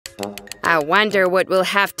I wonder what we'll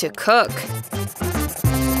have to cook.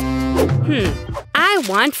 I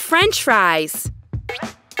want French fries.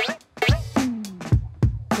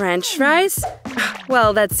 French fries?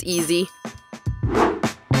 Well, that's easy.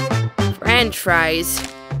 French fries.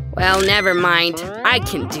 Well, never mind. I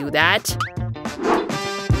can do that.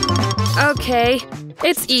 Okay,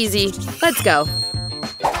 it's easy. Let's go.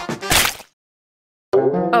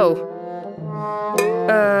 Oh.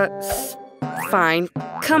 Fine.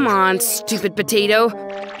 Come on, stupid potato.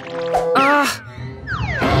 Ugh.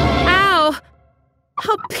 Ow!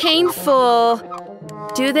 How painful.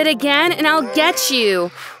 Do that again and I'll get you.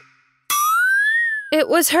 It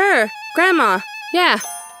was her. Grandma. Yeah.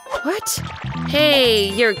 What? Hey,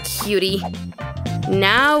 you're a cutie.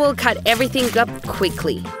 Now we'll cut everything up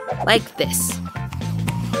quickly. Like this.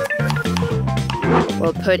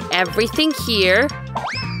 We'll put everything here.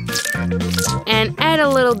 And add a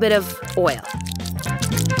little bit of oil.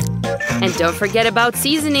 And don't forget about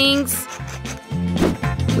seasonings.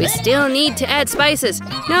 We still need to add spices.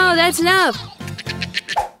 No, that's enough.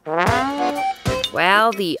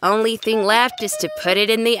 Well, the only thing left is to put it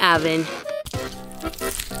in the oven.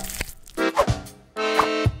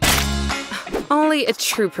 Only a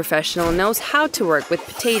true professional knows how to work with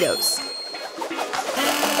potatoes.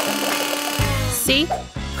 See?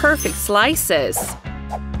 Perfect slices.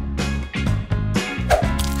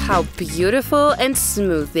 How beautiful and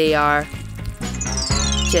smooth they are.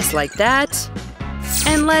 Just like that.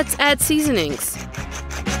 And let's add seasonings.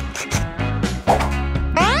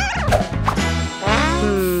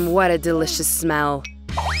 What a delicious smell.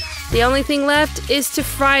 The only thing left is to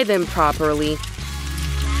fry them properly.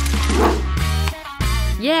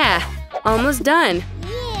 Yeah, almost done.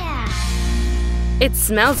 Yeah. It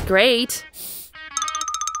smells great.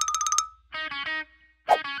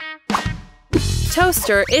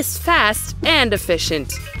 Toaster is fast and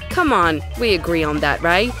efficient. Come on, we agree on that,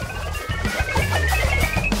 right?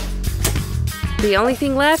 The only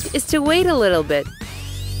thing left is to wait a little bit.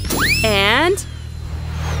 And…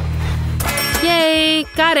 yay!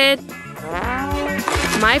 Got it!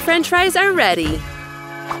 My French fries are ready.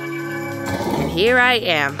 And here I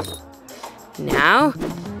am. Now,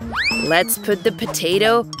 let's put the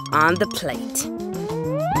potato on the plate.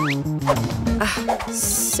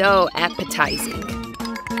 So appetizing.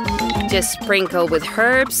 Just sprinkle with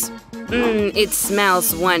herbs. It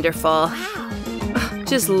smells wonderful.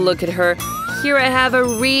 Just look at her. Here I have a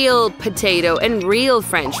real potato and real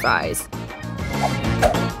French fries.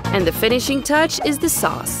 And the finishing touch is the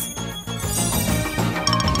sauce.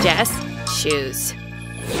 Just choose.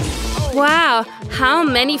 Wow, how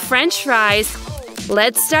many French fries!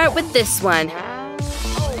 Let's start with this one.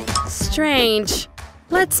 Strange.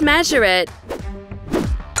 Let's measure it.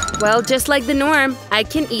 Well, just like the norm, I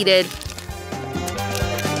can eat it.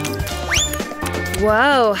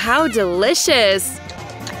 Whoa, how delicious!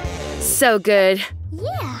 So good.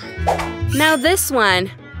 Yeah. Now this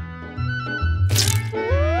one.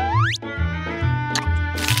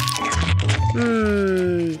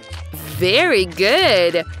 Very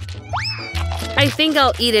good. I think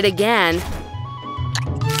I'll eat it again.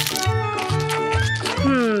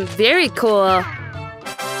 Very cool.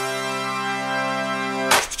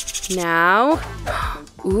 Now,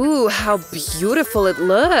 ooh, how beautiful it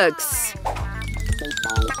looks.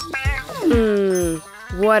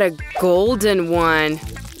 What a golden one.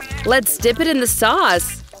 Let's dip it in the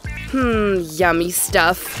sauce. Yummy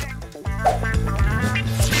stuff.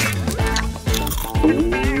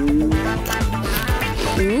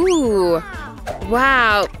 Ooh,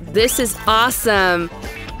 wow, this is awesome.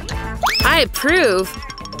 I approve.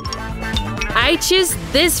 I choose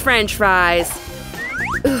this French fries.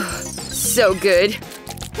 Ooh, so good.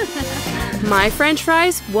 My French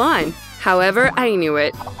fries won. However, I knew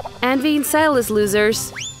it. Envy and Silas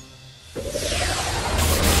losers.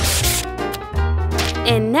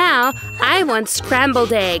 And now, I want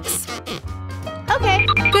scrambled eggs. Okay.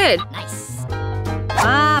 Good. Nice.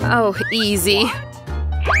 Oh, easy.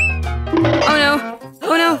 Oh no!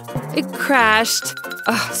 Oh no! It crashed.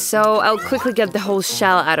 Oh, so I'll quickly get the whole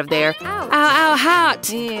shell out of there. Ow, ow, hot!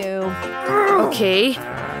 Ew. Okay.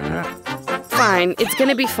 Fine, it's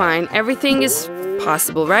gonna be fine. Everything is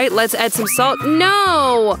possible, right? Let's add some salt.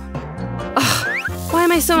 No! Oh, why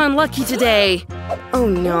am I so unlucky today? Oh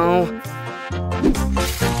no.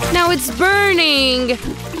 Now it's burning!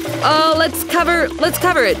 Oh, let's cover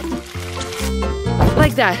it.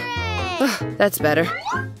 Like that. Oh, that's better.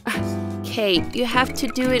 Okay, you have to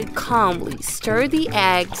do it calmly. Stir the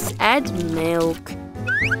eggs, add milk.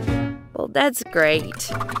 Well, that's great.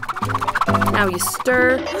 Now you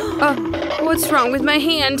stir. Oh, what's wrong with my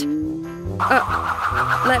hand?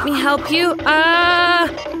 Let me help you.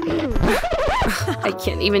 I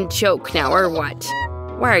can't even joke now, or what?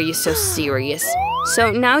 Why are you so serious?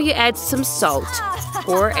 So now you add some salt.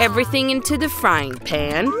 Pour everything into the frying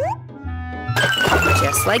pan.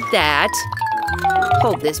 Just like that.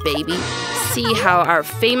 Hold this, baby. See how our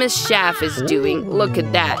famous chef is doing. Look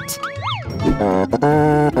at that.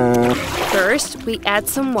 First, we add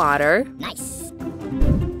some water. Nice.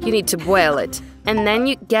 You need to boil it. And then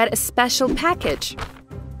you get a special package.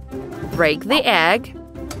 Break the egg.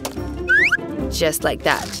 Just like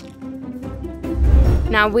that.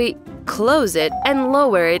 Now we close it and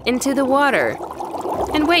lower it into the water.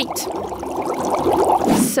 And wait.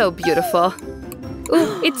 So beautiful.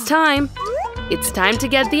 Ooh, it's time. It's time to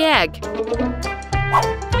get the egg.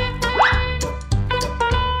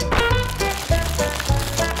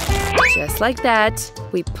 Just like that.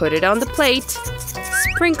 We put it on the plate.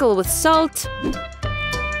 Sprinkle with salt.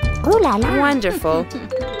 Ooh la la. Wonderful.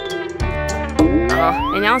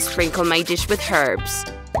 Oh, and I'll sprinkle my dish with herbs.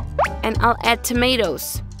 And I'll add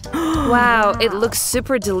tomatoes. Wow, it looks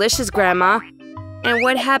super delicious, Grandma. And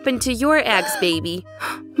what happened to your eggs, baby?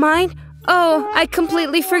 Mine? Oh, I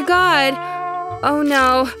completely forgot. Oh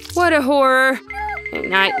no, what a horror. A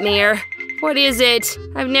nightmare. What is it?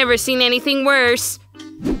 I've never seen anything worse.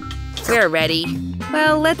 We're ready.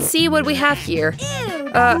 Well, let's see what we have here.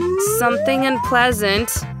 Something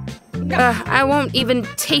unpleasant. I won't even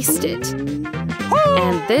taste it.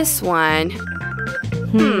 And this one.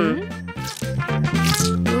 Ooh.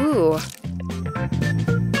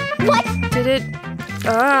 What? Did it?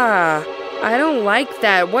 I don't like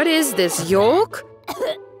that. What is this, yolk?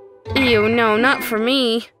 Ew, no, not for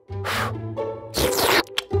me.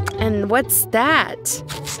 And what's that?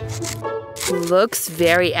 Looks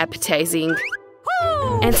very appetizing.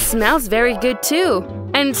 And smells very good too.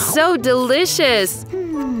 And so delicious.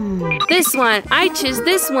 This one, I choose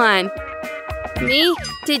this one. Me?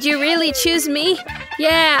 Did you really choose me?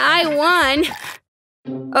 Yeah, I won.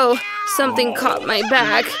 Oh, something caught my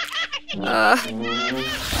back.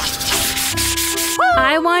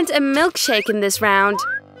 I want a milkshake in this round.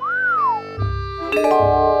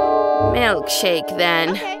 Milkshake,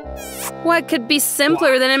 then. What could be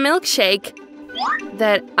simpler than a milkshake?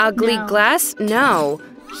 That ugly glass? No.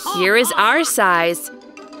 Here is our size.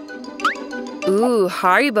 Ooh,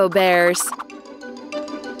 Haribo bears.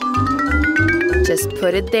 Just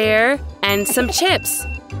put it there. And some chips.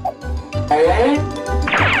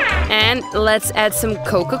 And let's add some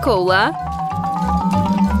Coca-Cola.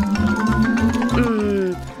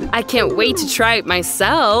 I can't wait to try it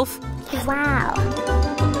myself. Wow.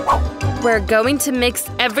 We're going to mix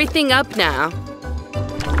everything up now.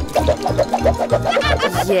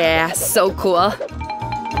 Yeah, so cool.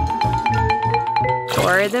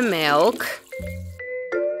 Pour the milk.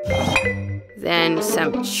 Then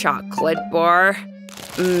some chocolate bar.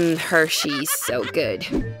 Hershey's, so good.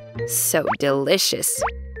 So delicious.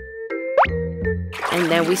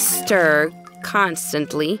 And then we stir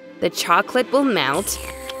constantly. The chocolate will melt.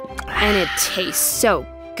 And it tastes so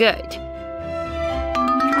good.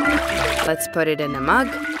 Let's put it in a mug.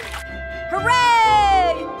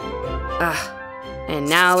 Hooray! And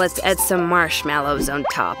now let's add some marshmallows on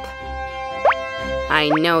top. I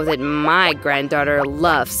know that my granddaughter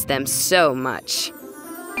loves them so much.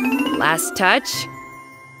 Last touch.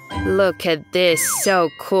 Look at this, so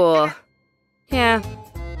cool. Yeah,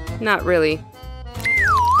 not really.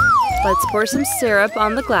 Let's pour some syrup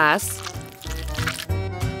on the glass.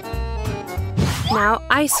 Now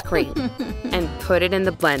ice cream. And put it in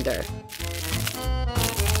the blender.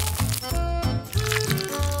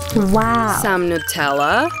 Wow. Some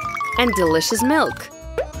Nutella and delicious milk.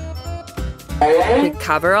 We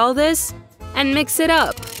cover all this and mix it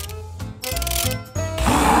up.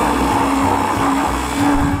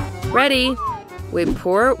 Ready. We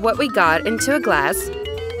pour what we got into a glass,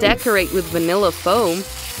 decorate with vanilla foam,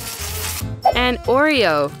 and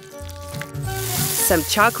Oreo, some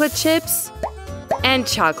chocolate chips, and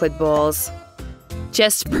chocolate balls.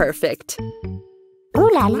 Just perfect. Ooh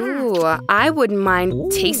la la. Ooh, I wouldn't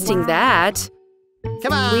mind tasting that.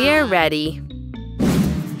 Come on. We are ready.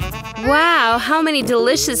 Wow, how many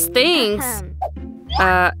delicious things.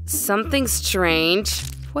 Something strange.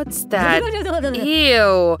 What's that?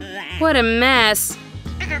 Ew, what a mess.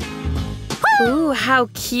 Ooh, how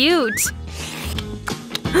cute.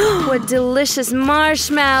 What delicious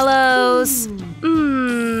marshmallows.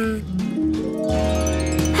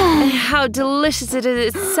 And how delicious it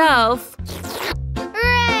is itself.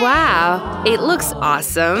 Wow, it looks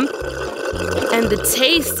awesome. And the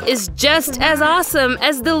taste is just as awesome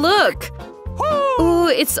as the look. Ooh,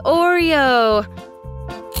 it's Oreo.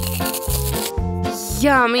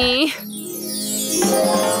 Yummy!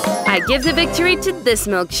 I give the victory to this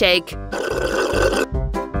milkshake.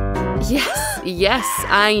 Yes,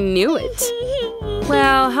 I knew it.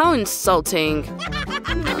 Well, how insulting.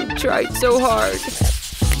 I tried so hard.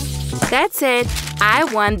 That's it. I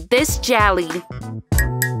want this jelly.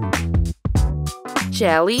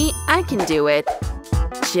 Jelly? I can do it.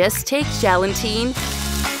 Just take gelatine,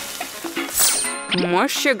 more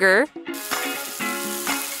sugar,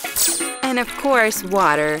 and of course,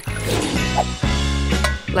 water.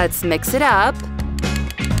 Let's mix it up.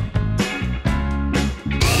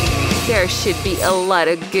 There should be a lot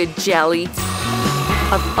of good jelly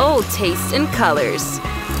of all tastes and colors.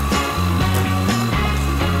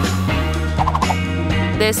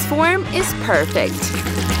 This form is perfect.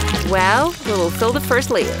 Well, we will fill the first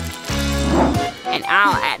layer. And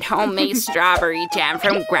I'll add homemade strawberry jam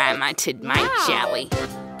from Grandma to my jelly.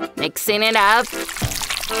 Mixing it up.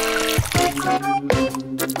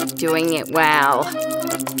 Doing it well.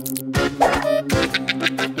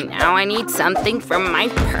 And now I need something from my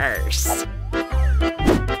purse.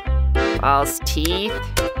 False teeth?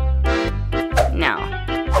 No.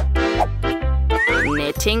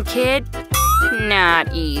 Knitting kit?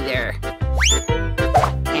 Not either.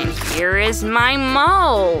 And here is my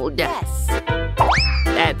mold. Yes.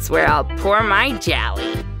 That's where I'll pour my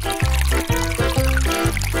jelly.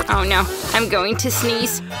 Oh no, I'm going to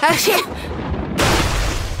sneeze.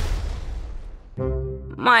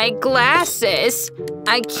 My glasses!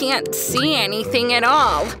 I can't see anything at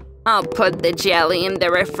all. I'll put the jelly in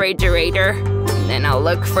the refrigerator. Then I'll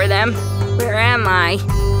look for them. Where am I?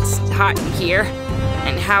 It's hot here.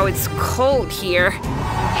 And how it's cold here.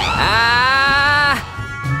 Ah!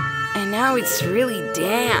 And now it's really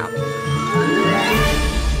damp.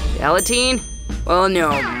 Gelatine? Well,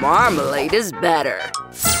 no, marmalade is better.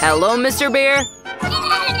 Hello, Mr. Bear?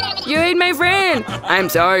 You ate my friend! I'm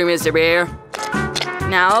sorry, Mr. Bear.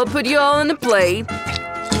 Now I'll put you all on the plate.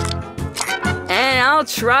 And I'll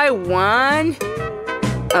try one.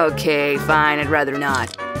 Okay, fine, I'd rather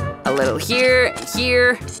not. A little here,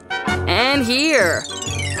 here, and here.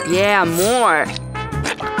 Yeah, more.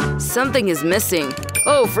 Something is missing.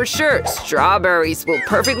 Oh, for sure, strawberries will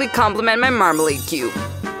perfectly complement my marmalade cube.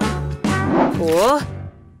 Cool.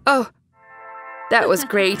 Oh, that was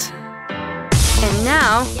great. And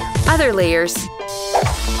now, other layers.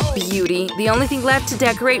 Beauty, the only thing left to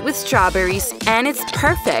decorate with strawberries, and it's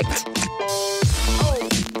perfect.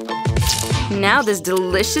 Now this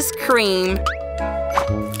delicious cream.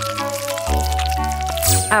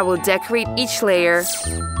 I will decorate each layer,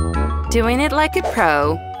 doing it like a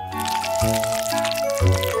pro.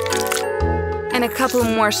 And a couple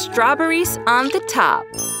more strawberries on the top.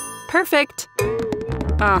 Perfect.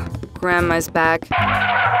 Oh, Grandma's back.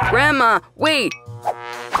 Grandma, wait!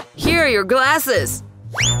 Here are your glasses.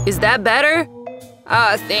 Is that better?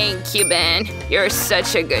 Oh, thank you, Ben. You're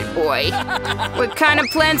such a good boy. What kind of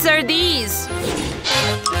plants are these?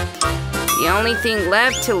 The only thing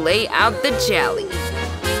left to lay out the jelly.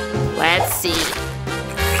 Let's see.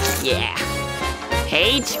 Yeah.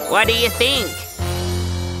 Paige, what do you think?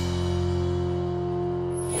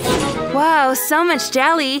 Wow, so much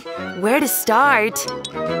jelly. Where to start?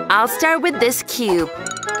 I'll start with this cube.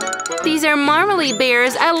 These are marmalade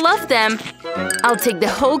bears. I love them. I'll take the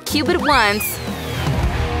whole cube at once.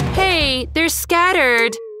 Hey, they're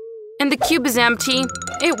scattered. And the cube is empty.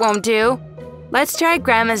 It won't do. Let's try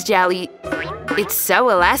Grandma's jelly. It's so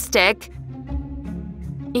elastic.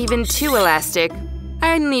 Even too elastic.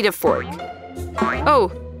 I need a fork.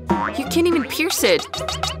 Oh, you can't even pierce it.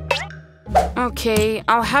 Okay,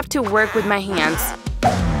 I'll have to work with my hands.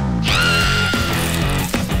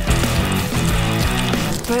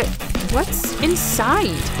 But what's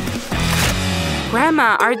inside?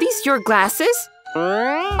 Grandma, are these your glasses?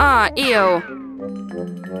 Ah, ew.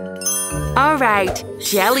 All right,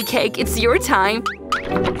 jelly cake, it's your time.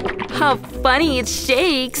 How funny it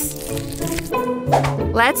shakes.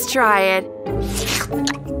 Let's try it.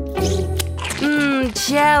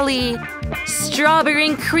 Jelly. Strawberry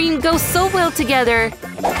and cream go so well together.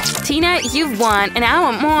 Tina, you've won, and I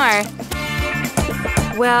want more.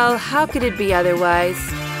 Well, how could it be otherwise?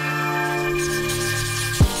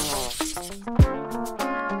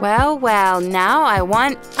 Well, now I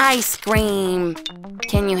want ice cream.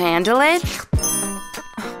 Can you handle it?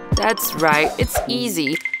 That's right, it's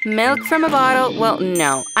easy. Milk from a bottle? Well,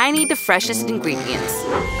 no. I need the freshest ingredients.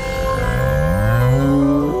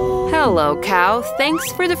 Hello, cow.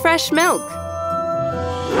 Thanks for the fresh milk.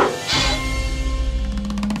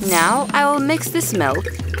 Now I will mix this milk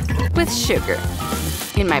with sugar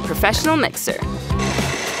in my professional mixer.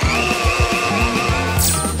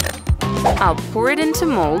 I'll pour it into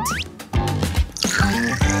mold.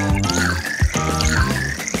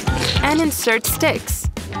 And insert sticks.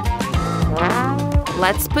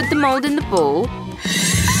 Let's put the mold in the bowl.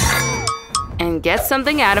 And get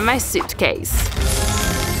something out of my suitcase.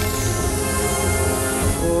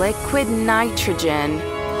 Liquid nitrogen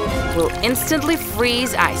will instantly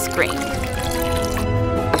freeze ice cream.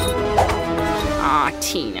 Aw,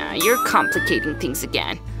 Tina, you're complicating things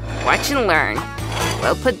again. Watch and learn.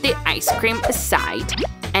 We'll put the ice cream aside.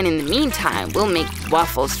 And in the meantime, we'll make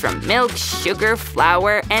waffles from milk, sugar,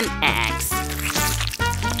 flour, and eggs.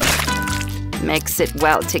 Mix it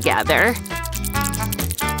well together.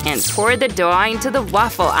 And pour the dough into the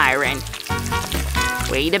waffle iron.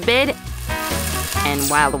 Wait a bit. And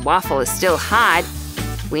while the waffle is still hot,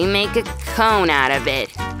 we make a cone out of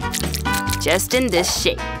it. Just in this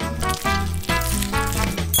shape.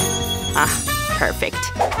 Ah,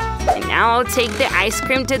 perfect. And now I'll take the ice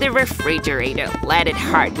cream to the refrigerator. Let it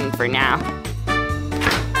harden for now.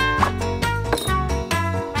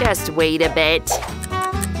 Just wait a bit.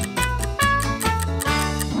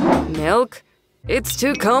 Milk? It's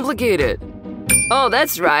too complicated. Oh,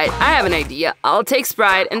 that's right. I have an idea. I'll take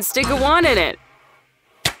Sprite and stick a wand in it.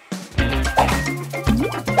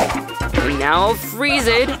 And now I'll freeze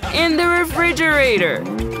it in the refrigerator.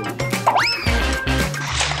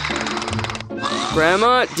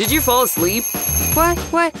 Grandma, did you fall asleep?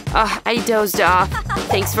 What? Oh, I dozed off.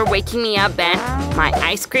 Thanks for waking me up, Ben. My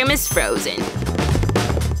ice cream is frozen.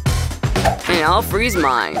 And I'll freeze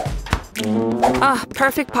mine. Oh,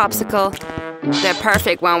 perfect popsicle. The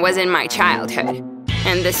perfect one was in my childhood.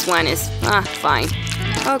 And this one is, fine.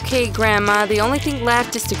 Okay, Grandma, the only thing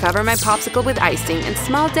left is to cover my popsicle with icing and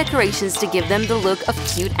small decorations to give them the look of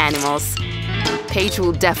cute animals. Paige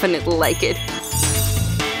will definitely like it.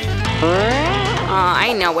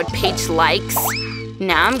 I know what Paige likes.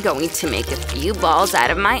 Now I'm going to make a few balls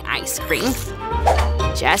out of my ice cream.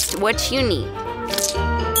 Just what you need.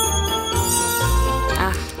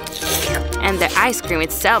 And the ice cream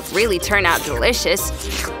itself really turned out delicious.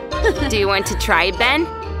 Do you want to try it, Ben?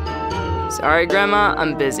 Sorry, Grandma,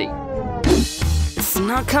 I'm busy. It's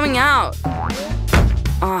not coming out.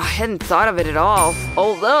 Oh, I hadn't thought of it at all.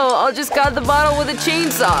 Although, I just got the bottle with a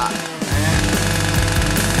chainsaw.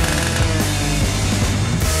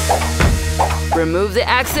 Remove the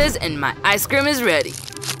excess and my ice cream is ready.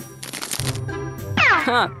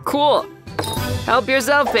 Huh, cool. Help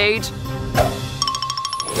yourself, Paige.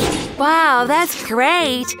 Wow, that's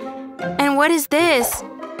great. And what is this?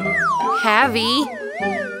 Heavy.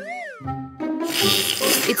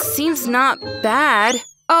 It seems not bad.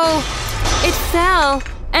 Oh, it fell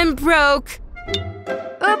and broke.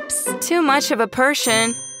 Oops, too much of a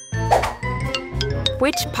portion.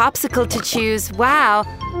 Which popsicle to choose? Wow,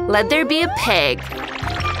 let there be a pig.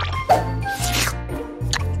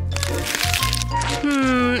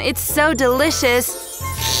 It's so delicious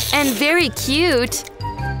and very cute.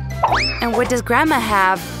 And what does Grandma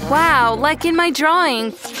have? Wow, like in my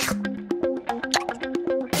drawing.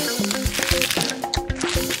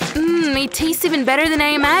 It tastes even better than I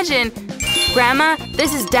imagined. Grandma,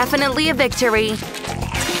 this is definitely a victory.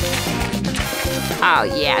 Oh,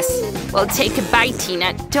 yes. Well, take a bite,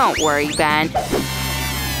 Tina. Don't worry, Ben.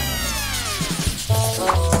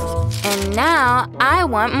 And now, I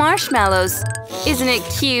want marshmallows. Isn't it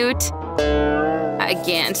cute?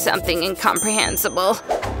 Again, something incomprehensible.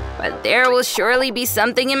 But there will surely be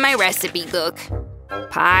something in my recipe book.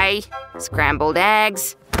 Pie, scrambled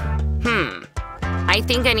eggs. I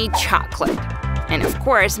think I need chocolate. And of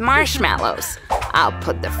course, marshmallows. I'll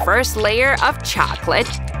put the first layer of chocolate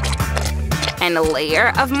and a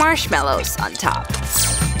layer of marshmallows on top.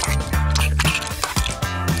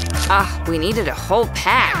 We needed a whole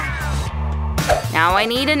pack. Now I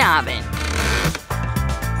need an oven.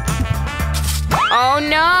 Oh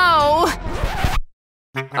no!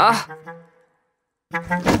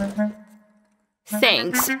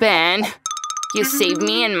 Thanks, Ben. You saved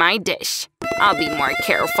me and my dish. I'll be more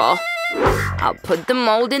careful. I'll put the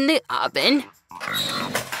mold in the oven.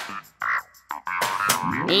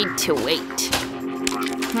 Need to wait.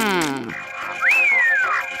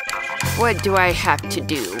 What do I have to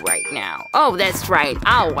do right now? Oh, that's right.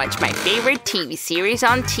 I'll watch my favorite TV series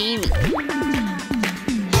on TV.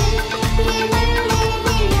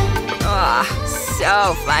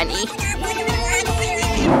 So funny.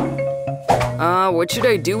 What should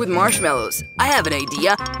I do with marshmallows? I have an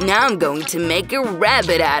idea. Now I'm going to make a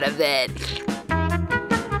rabbit out of it.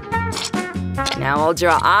 Now I'll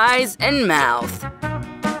draw eyes and mouth.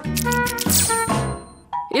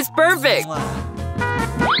 It's perfect!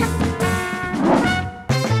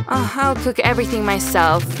 I'll cook everything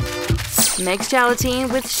myself. Mix gelatin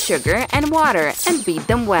with sugar and water and beat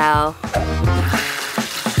them well.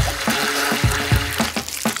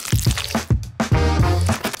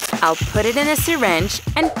 I'll put it in a syringe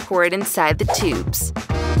and pour it inside the tubes.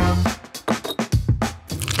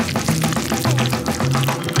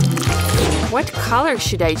 What color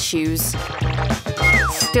should I choose?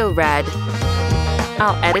 Still red.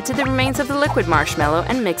 I'll add it to the remains of the liquid marshmallow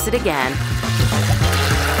and mix it again.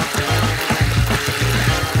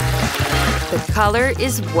 The color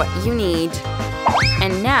is what you need.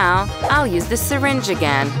 And now, I'll use the syringe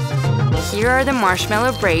again. Here are the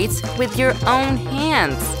marshmallow braids with your own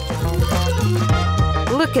hands.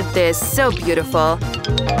 Look at this, so beautiful.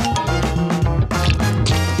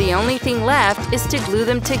 The only thing left is to glue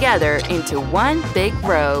them together into one big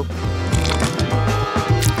rope.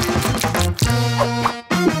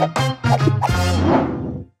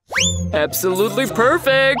 Absolutely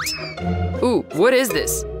perfect! Ooh, what is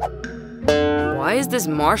this? Why is this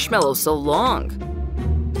marshmallow so long?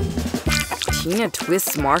 Tina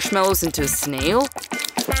twists marshmallows into a snail?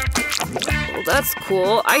 Well, that's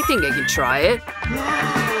cool. I think I can try it.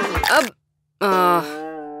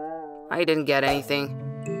 I didn't get anything.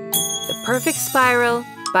 The perfect spiral.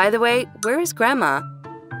 By the way, where is Grandma?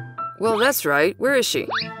 Well, that's right. Where is she?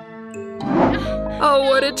 Oh,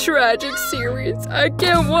 what a tragic series. I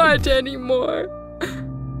can't watch anymore.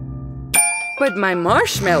 But my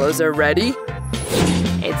marshmallows are ready.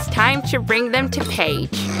 It's time to bring them to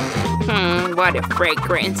Paige. What a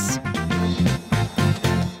fragrance.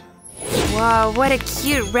 Wow, what a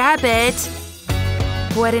cute rabbit.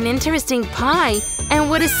 What an interesting pie.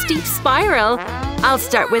 And what a steep spiral. I'll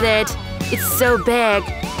start with it. It's so big.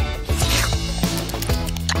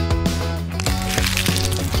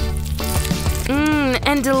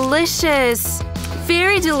 And delicious.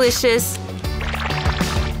 Very delicious.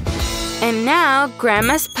 And now,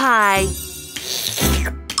 Grandma's pie.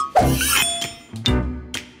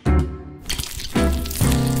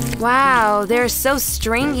 Wow, they're so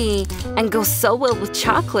stringy and go so well with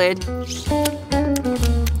chocolate.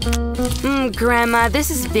 Grandma,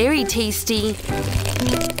 this is very tasty.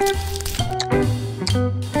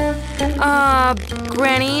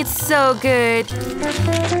 Granny, it's so good.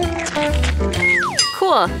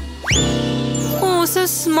 Cool. Oh, so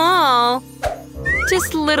small.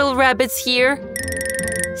 Just little rabbits here.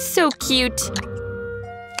 So cute.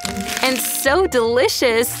 And so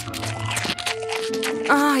delicious.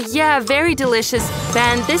 Oh, yeah, very delicious.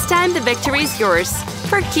 Ben, this time the victory is yours.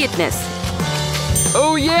 For cuteness.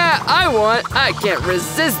 Oh yeah, I can't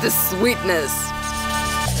resist the sweetness.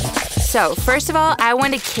 So, first of all, I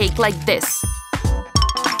want a cake like this.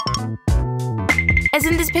 As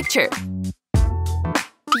in this picture.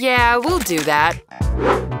 Yeah, we'll do that.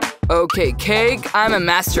 Okay, cake, I'm a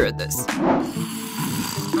master at this.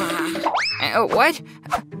 What?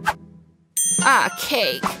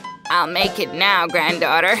 Cake. I'll make it now,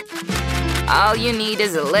 granddaughter. All you need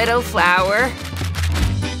is a little flour,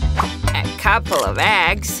 a couple of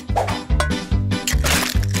eggs.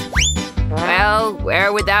 Well,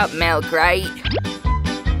 we're without milk, right?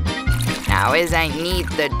 Now as I knead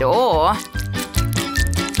the dough.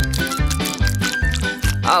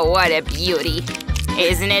 Oh, what a beauty.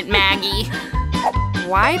 Isn't it, Maggie?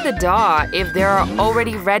 Why the dough if there are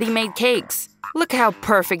already ready-made cakes? Look how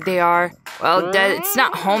perfect they are. Well, it's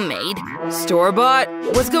not homemade. Store-bought?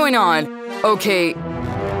 What's going on? Okay,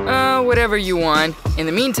 whatever you want. In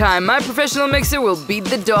the meantime, my professional mixer will beat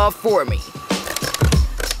the dough for me.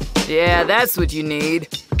 Yeah, that's what you need.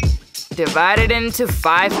 Divide it into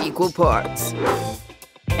 5 equal parts.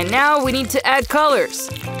 And now we need to add colors.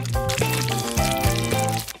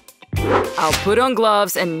 I'll put on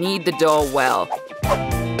gloves and knead the dough well.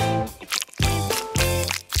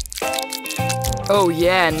 Oh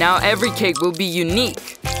yeah, now every cake will be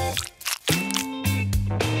unique.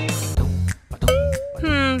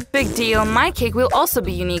 Big deal. My cake will also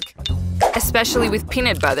be unique. Especially with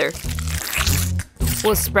peanut butter.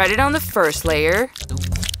 We'll spread it on the first layer.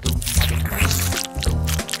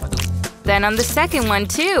 Then on the second one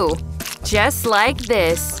too. Just like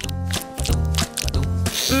this.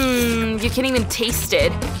 You can even taste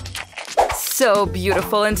it. So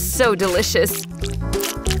beautiful and so delicious.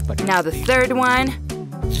 Now the third one.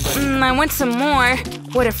 I want some more.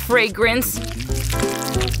 What a fragrance.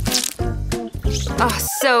 Oh,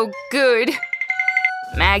 so good.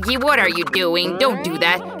 Maggie, what are you doing? Don't do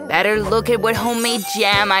that. Better look at what homemade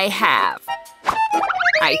jam I have.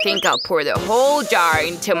 I think I'll pour the whole jar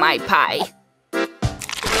into my pie.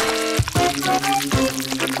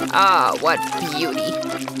 Oh, what beauty.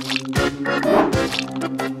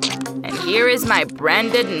 And here is my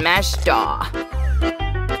branded mashed dough.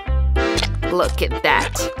 Look at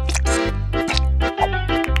that.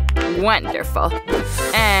 Wonderful.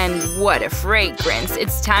 And what a fragrance.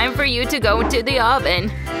 It's time for you to go to the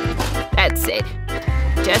oven. That's it.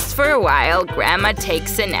 Just for a while, Grandma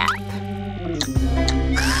takes a nap.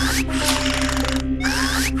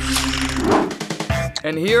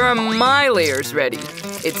 And here are my layers ready.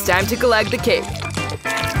 It's time to collect the cake.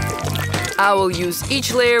 I will use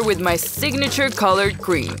each layer with my signature colored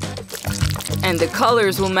cream. And the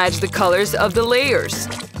colors will match the colors of the layers.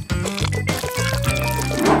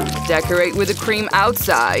 Decorate with the cream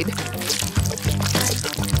outside.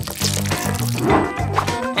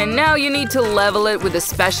 And now you need to level it with a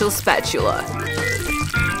special spatula.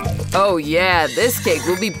 Oh yeah, this cake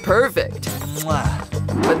will be perfect.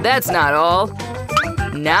 But that's not all.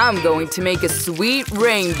 Now I'm going to make a sweet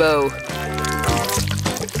rainbow.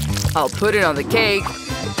 I'll put it on the cake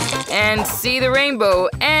and see the rainbow,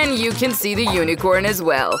 and you can see the unicorn as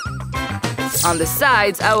well. On the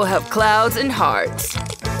sides, I will have clouds and hearts.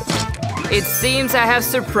 It seems I have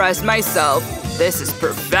surprised myself. This is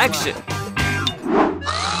perfection.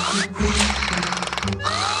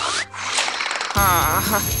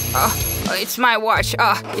 It's my watch.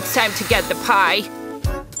 It's time to get the pie.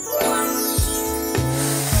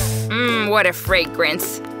 What a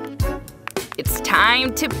fragrance. It's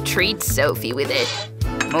time to treat Sophie with it.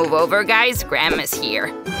 Move over, guys. Grandma's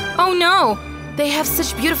here. Oh no! They have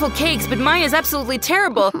such beautiful cakes, but mine is absolutely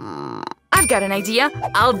terrible. I've got an idea.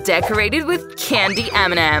 I'll decorate it with candy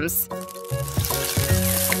M&Ms.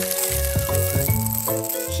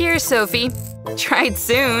 Here, Sophie. Try it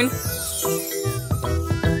soon.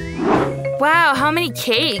 Wow, how many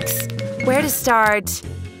cakes? Where to start?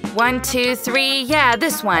 1, 2, 3. Yeah,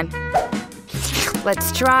 this one.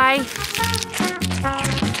 Let's try.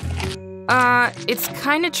 It's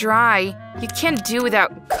kind of dry. You can't do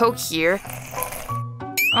without Coke here.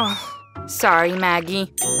 Oh, sorry,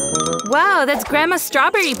 Maggie. Wow, that's Grandma's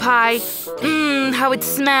strawberry pie. How it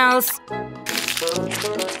smells.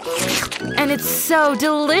 And it's so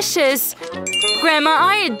delicious. Grandma,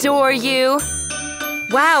 I adore you.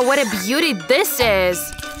 Wow, what a beauty this is.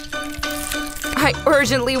 I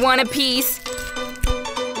urgently want a piece.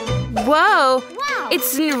 Whoa,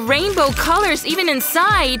 it's in rainbow colors even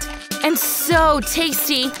inside. And so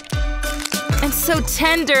tasty. And so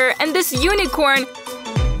tender. And this unicorn.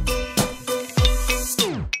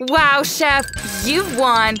 Wow, Chef, you've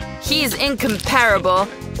won. He is incomparable.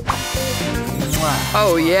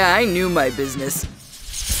 Oh yeah, I knew my business.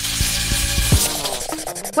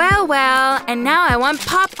 Well, and now I want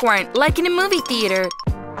popcorn, like in a movie theater.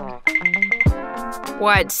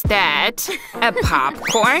 What's that? A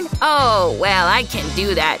popcorn? Oh, well, I can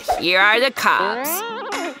do that. Here are the cups.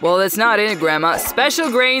 Well, that's not it, Grandma. Special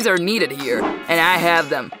grains are needed here, and I have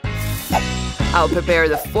them. I'll prepare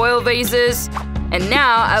the foil vases, and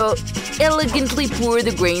now I will elegantly pour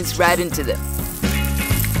the grains right into them.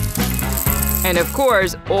 And of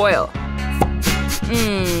course, oil.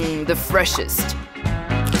 The freshest.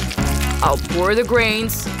 I'll pour the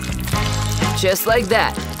grains, just like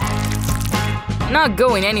that. Not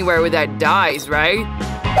going anywhere with that dyes, right?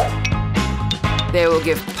 They will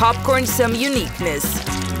give popcorn some uniqueness.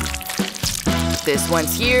 This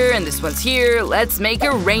one's here and this one's here. Let's make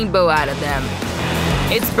a rainbow out of them.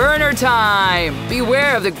 It's burner time!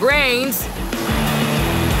 Beware of the grains!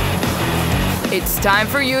 It's time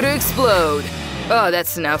for you to explode. Oh,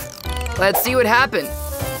 that's enough. Let's see what happened.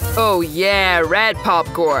 Oh yeah, red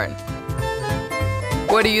popcorn.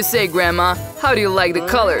 What do you say, Grandma? How do you like the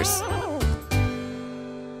colors?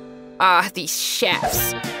 These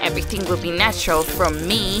chefs. Everything will be natural from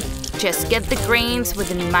me. Just get the grains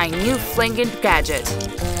within my new flaming gadget.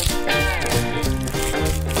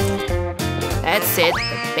 That's it,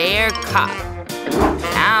 the bare cup.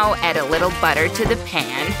 Now add a little butter to the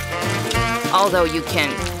pan. Although you can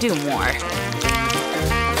do more.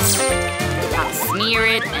 I'll smear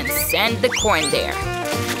it and send the corn there.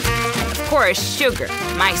 And of course, sugar.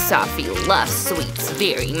 My Sophie loves sweets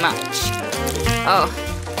very much. Oh,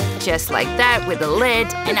 just like that with a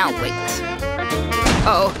lid, and I'll wait.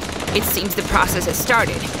 Oh, it seems the process has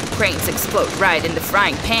started. Grains explode right in the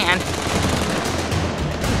frying pan.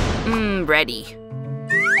 Ready.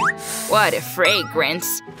 What a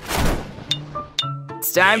fragrance.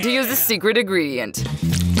 It's time to use the secret ingredient.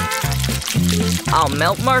 I'll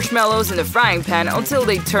melt marshmallows in the frying pan until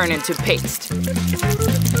they turn into paste.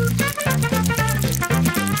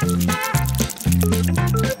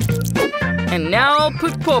 And now I'll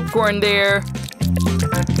put popcorn there.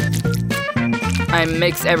 I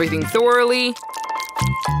mix everything thoroughly.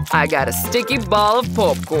 I got a sticky ball of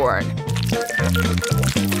popcorn.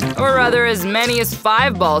 Or rather, as many as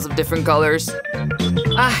 5 balls of different colors.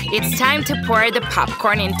 It's time to pour the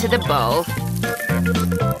popcorn into the bowl.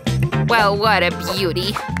 Well, what a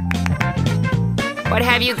beauty. What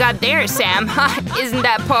have you got there, Sam? Isn't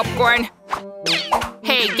that popcorn?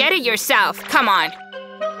 Hey, get it yourself. Come on.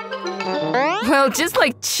 Well, just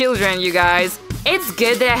like children, you guys. It's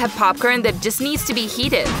good that I have popcorn that just needs to be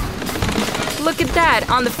heated. Look at that,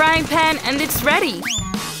 on the frying pan, and it's ready.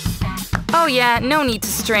 Oh yeah, no need to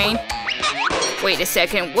strain. Wait a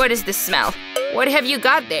second, what is the smell? What have you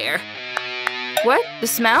got there? What? The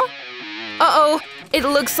smell? Uh-oh, it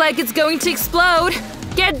looks like it's going to explode.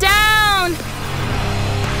 Get down!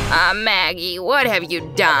 Maggie, what have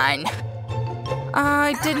you done?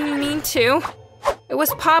 I didn't mean to. It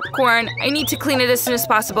was popcorn. I need to clean it as soon as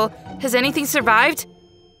possible. Has anything survived?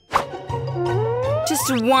 Just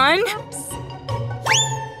one?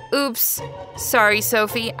 Oops. Sorry,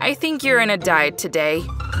 Sophie. I think you're in a diet today.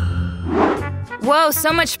 Whoa,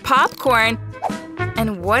 so much popcorn!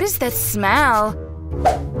 And what is that smell?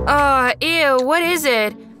 Oh, ew, what is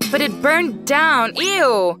it? But it burned down,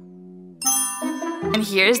 ew! And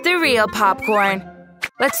here's the real popcorn.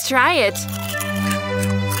 Let's try it.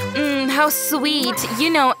 How sweet. You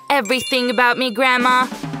know everything about me, Grandma.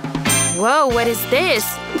 Whoa, what is this?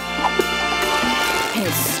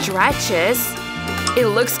 It stretches. It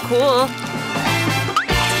looks cool.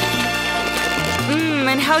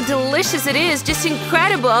 And how delicious it is. Just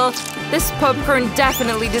incredible. This popcorn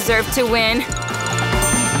definitely deserved to win.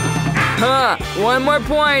 One more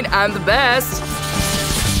point. I'm the best.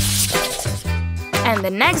 And the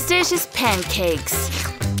next dish is pancakes.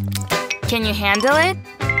 Can you handle it?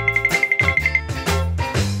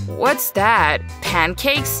 What's that?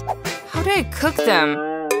 Pancakes? How do I cook them?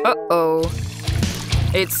 Uh-oh.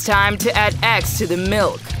 It's time to add eggs to the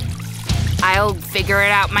milk. I'll figure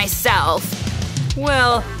it out myself.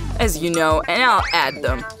 Well, as you know, and I'll add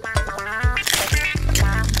them.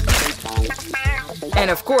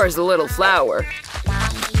 And of course, a little flour.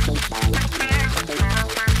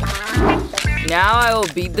 Now I will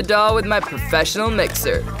beat the dough with my professional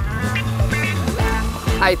mixer.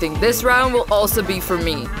 I think this round will also be for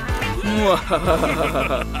me.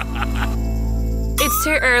 It's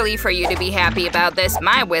too early for you to be happy about this.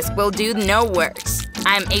 My whisk will do no works.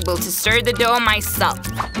 I'm able to stir the dough myself.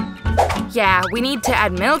 Yeah, we need to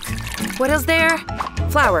add milk. What else there?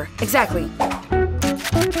 Flour, exactly.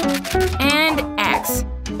 And eggs.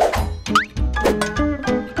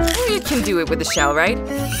 You can do it with the shell, right?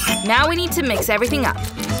 Now we need to mix everything up.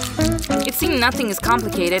 It seems nothing is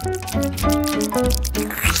complicated.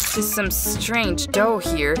 Just some strange dough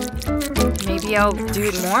here. Maybe I'll do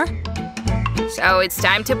it more? So it's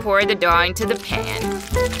time to pour the dough into the pan.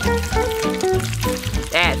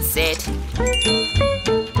 That's it.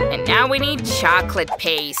 And now we need chocolate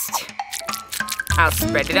paste. I'll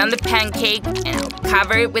spread it on the pancake and I'll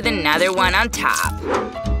cover it with another one on top.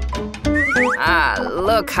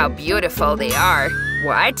 Look how beautiful they are.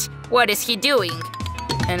 What? What is he doing?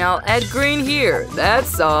 And I'll add green here.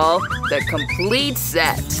 That's all. The complete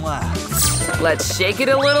set. Let's shake it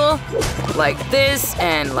a little. Like this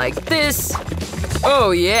and like this.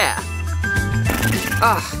 Oh, yeah.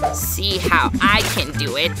 See how I can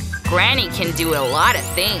do it. Granny can do a lot of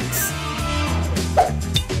things.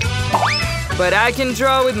 But I can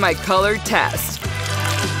draw with my color test.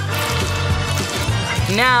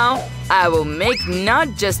 Now, I will make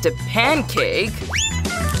not just a pancake,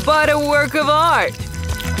 but a work of art.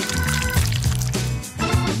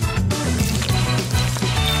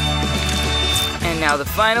 And now the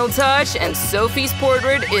final touch, and Sophie's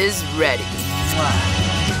portrait is ready.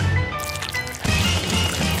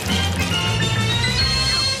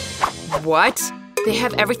 What? They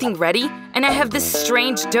have everything ready? And I have this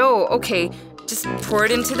strange dough. Okay, just pour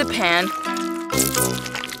it into the pan.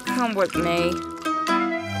 Come what may.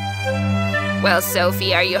 Well,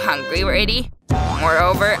 Sophie, are you hungry already?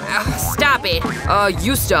 Moreover, stop it.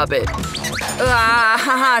 You stop it.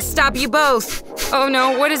 Stop you both. Oh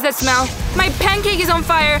no, what is that smell? My pancake is on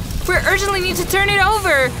fire. We urgently need to turn it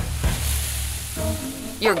over.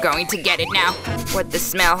 You're going to get it now. What the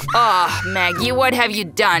smell? Oh, Maggie, what have you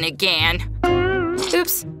done again?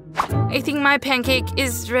 Oops. I think my pancake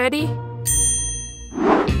is ready.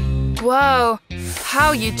 Whoa,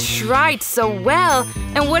 how you tried so well.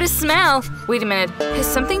 And what a smell. Wait a minute, has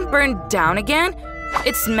something burned down again?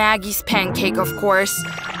 It's Maggie's pancake, of course.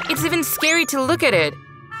 It's even scary to look at it.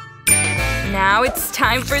 Now it's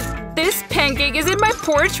time for this pancake. Is it my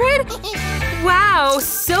portrait? Wow,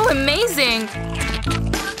 so amazing.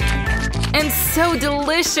 And so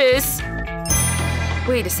delicious.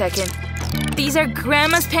 Wait a second. These are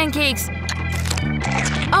Grandma's pancakes.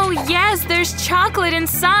 Oh yes, there's chocolate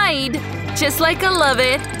inside! Just like I love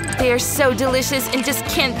it. They are so delicious and just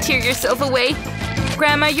can't tear yourself away.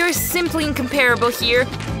 Grandma, you're simply incomparable here.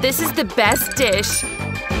 This is the best dish.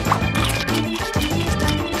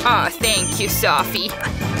 Oh, thank you, Sophie.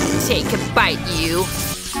 Take a bite, you.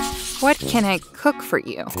 What can I cook for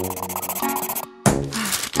you?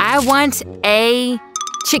 I want a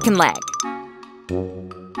chicken leg.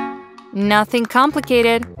 Nothing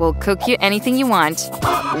complicated. We'll cook you anything you want.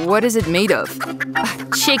 What is it made of?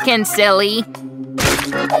 Chicken, silly.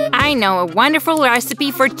 I know a wonderful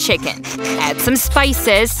recipe for chicken. Add some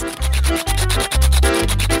spices.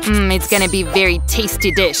 It's gonna be a very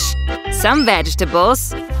tasty dish. Some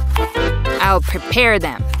vegetables. I'll prepare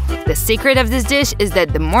them. The secret of this dish is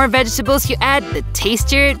that the more vegetables you add, the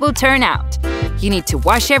tastier it will turn out. You need to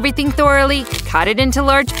wash everything thoroughly, cut it into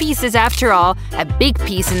large pieces. After all, a big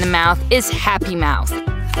piece in the mouth is happy mouth.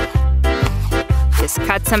 Just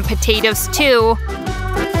cut some potatoes too.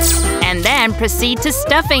 And then proceed to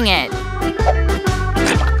stuffing it.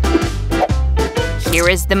 Here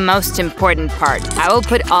is the most important part. I will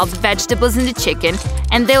put all the vegetables in the chicken,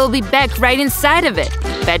 and they will be baked right inside of it.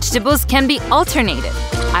 Vegetables can be alternated.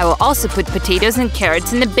 I will also put potatoes and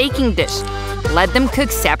carrots in the baking dish. Let them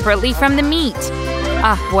cook separately from the meat.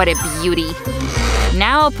 Ah, what a beauty.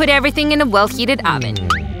 Now I'll put everything in a well-heated oven.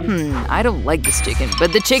 I don't like this chicken,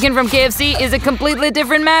 but the chicken from KFC is a completely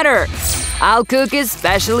different matter. I'll cook it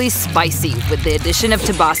especially spicy with the addition of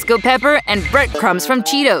Tabasco pepper and breadcrumbs from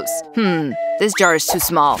Cheetos. This jar is too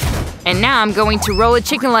small. And now I'm going to roll a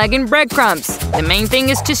chicken leg in breadcrumbs. The main thing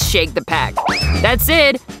is to shake the pack. That's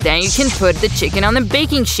it. Then you can put the chicken on the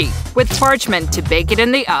baking sheet with parchment to bake it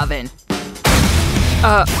in the oven.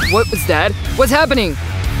 What was that? What's happening?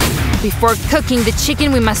 Before cooking the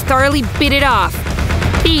chicken, we must thoroughly beat it off.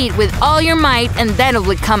 Beat with all your might and then it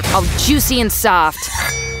will become all juicy and soft.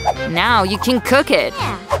 Now you can cook it.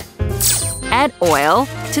 Add oil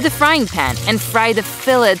to the frying pan and fry the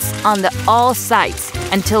fillets on all sides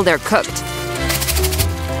until they're cooked.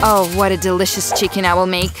 Oh, what a delicious chicken I will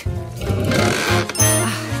make.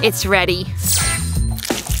 It's ready.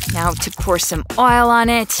 Now to pour some oil on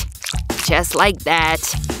it. Just like that.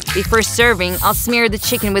 Before serving, I'll smear the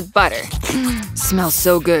chicken with butter. Smells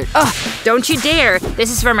so good. Oh, don't you dare!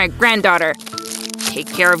 This is for my granddaughter. Take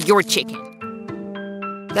care of your chicken.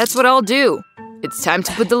 That's what I'll do. It's time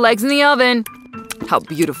to put the legs in the oven. How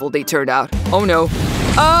beautiful they turned out. Oh no.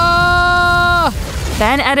 Ah!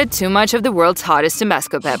 Ben added too much of the world's hottest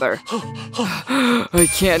Tabasco pepper. I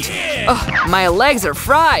can't. Oh, my legs are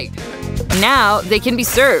fried. Now they can be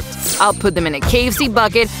served. I'll put them in a KFC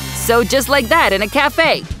bucket, so just like that in a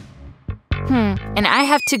cafe. And I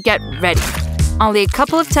have to get ready. Only a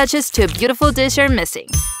couple of touches to a beautiful dish are missing.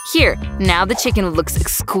 Here, now the chicken looks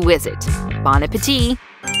exquisite. Bon appetit.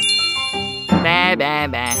 Bah, bah,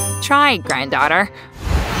 bah. Try, granddaughter.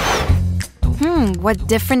 What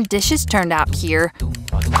different dishes turned out here.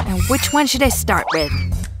 And which one should I start with?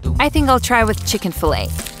 I think I'll try with chicken fillet.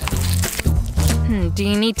 Do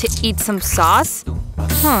you need to eat some sauce?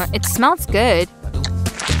 It smells good.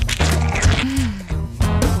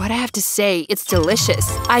 What I have to say, it's delicious.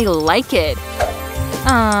 I like it.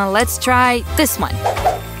 Let's try this one.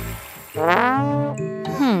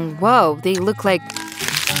 Whoa, they look like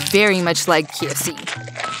very much like KFC.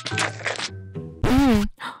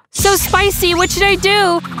 So spicy, what should I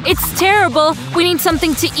do? It's terrible. We need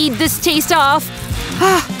something to eat this taste off.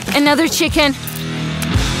 Another chicken.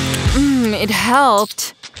 It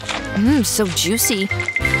helped. So juicy.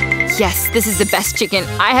 Yes, this is the best chicken.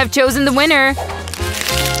 I have chosen the winner.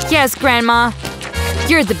 Yes, Grandma.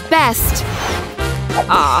 You're the best.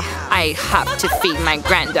 I have to feed my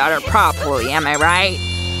granddaughter properly, am I right?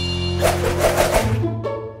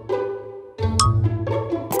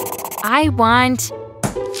 I want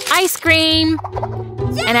ice cream.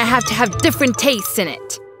 And I have to have different tastes in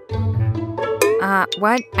it.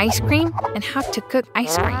 What? Ice cream? And how to cook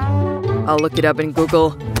ice cream? I'll look it up in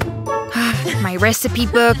Google. My recipe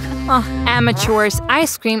book. Amateurs.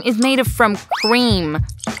 Ice cream is made from cream.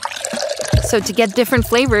 So to get different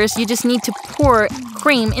flavors, you just need to pour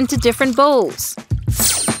cream into different bowls.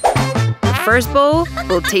 The first bowl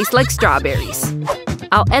will taste like strawberries.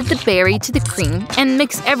 I'll add the berry to the cream and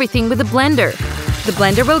mix everything with a blender. The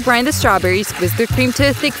blender will grind the strawberries, whisk the cream to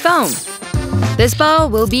a thick foam. This bowl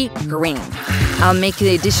will be green. I'll make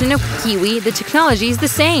the addition of kiwi. The technology is the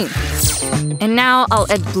same. And now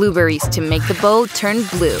I'll add blueberries to make the bowl turn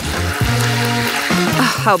blue.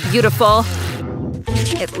 How beautiful.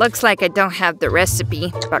 It looks like I don't have the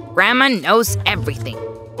recipe, but Grandma knows everything.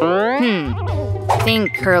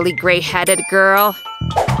 Think, curly gray-headed girl.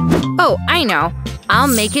 Oh, I know. I'll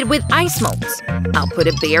make it with ice molds. I'll put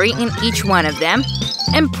a berry in each one of them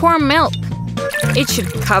and pour milk. It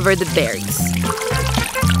should cover the berries.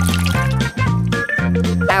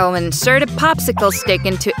 I will insert a popsicle stick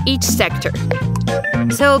into each sector.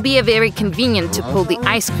 So it'll be very convenient to pull the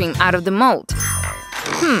ice cream out of the mold.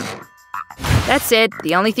 That's it.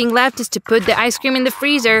 The only thing left is to put the ice cream in the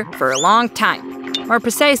freezer for a long time. More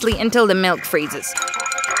precisely, until the milk freezes.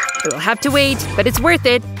 We'll have to wait, but it's worth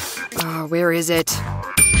it. Oh, where is it?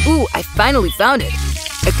 Ooh, I finally found it.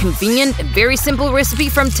 A convenient and very simple recipe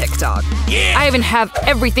from TikTok. I even have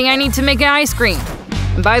everything I need to make an ice cream.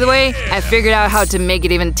 And by the way, I figured out how to make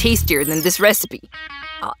it even tastier than this recipe.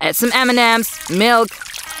 I'll add some M&Ms, milk,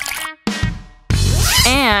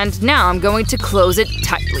 and now I'm going to close it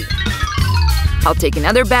tightly. I'll take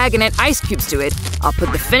another bag and add ice cubes to it. I'll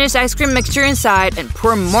put the finished ice cream mixture inside and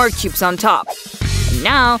pour more cubes on top. And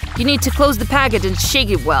now, you need to close the package and shake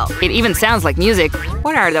it well. It even sounds like music.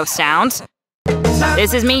 What are those sounds?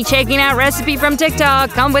 This is me checking out recipe from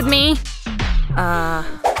TikTok. Come with me.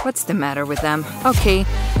 What's the matter with them? Okay,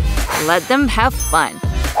 let them have fun.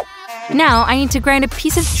 Now, I need to grind a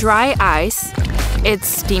piece of dry ice. It's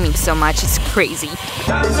steaming so much, it's crazy.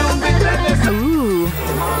 Ooh.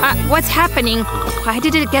 What's happening? Why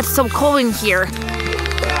did it get so cold in here?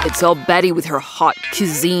 It's all Betty with her hot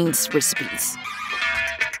cuisines recipes.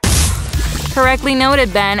 Correctly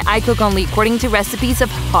noted, Ben. I cook only according to recipes of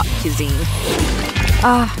hot cuisine.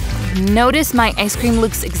 Notice my ice cream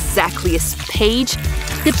looks exactly as Paige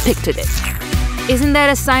depicted it. Isn't that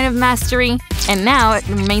a sign of mastery? And now it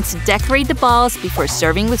remains to decorate the balls before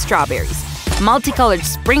serving with strawberries, multicolored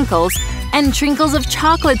sprinkles, and trinkles of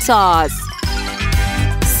chocolate sauce.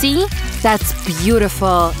 See? That's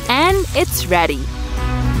beautiful. And it's ready.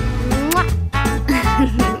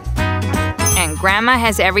 And Grandma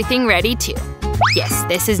has everything ready too. Yes,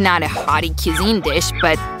 this is not a hottie cuisine dish,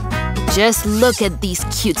 but just look at these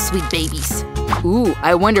cute sweet babies. Ooh,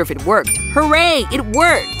 I wonder if it worked. Hooray! It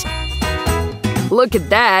worked! Look at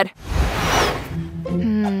that.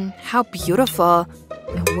 How beautiful.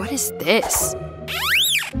 And what is this?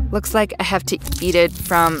 Looks like I have to eat it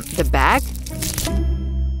from the bag.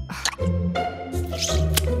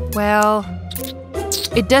 Well,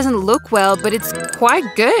 it doesn't look well, but it's quite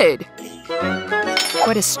good.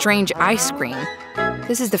 What a strange ice cream.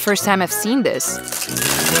 This is the first time I've seen this.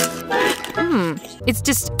 It's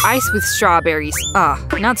just ice with strawberries.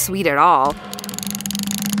 Not sweet at all.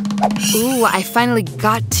 Ooh, I finally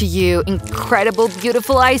got to you. Incredible,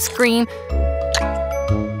 beautiful ice cream.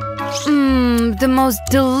 The most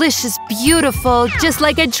delicious, beautiful, just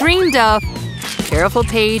like I dreamed of. Careful,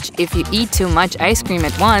 Paige. If you eat too much ice cream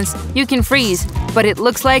at once, you can freeze. But it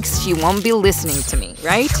looks like she won't be listening to me,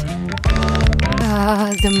 right?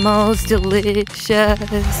 The most delicious.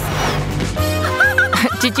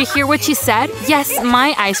 Did you hear what she said? Yes,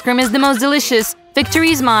 my ice cream is the most delicious.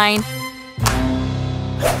 Victory's mine.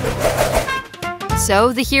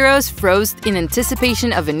 So the heroes froze in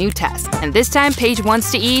anticipation of a new task. And this time Paige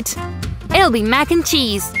wants to eat… It'll be mac and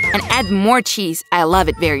cheese. And add more cheese. I love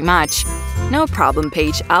it very much. No problem,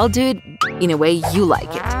 Paige. I'll do it in a way you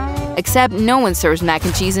like it. Except no one serves mac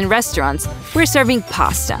and cheese in restaurants. We're serving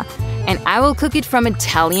pasta. And I will cook it from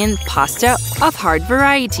Italian pasta of hard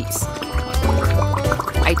varieties.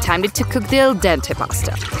 I timed it to cook the al dente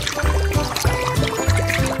pasta.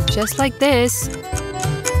 Just like this.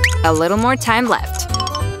 A little more time left.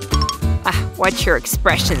 Watch your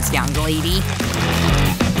expressions, young lady.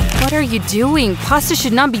 What are you doing? Pasta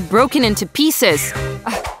should not be broken into pieces.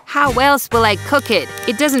 How else will I cook it?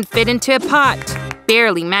 It doesn't fit into a pot.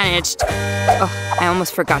 Barely managed. Oh, I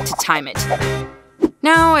almost forgot to time it.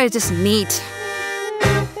 Now I just need…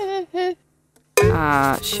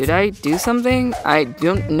 should I do something? I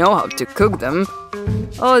don't know how to cook them.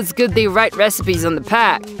 Oh, it's good they write recipes on the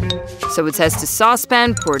pack. So it says to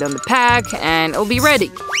saucepan, pour it on the pack, and it'll be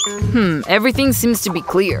ready. Everything seems to be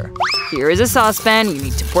clear. Here is a saucepan, you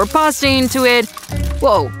need to pour pasta into it.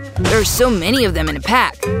 Whoa, there are so many of them in a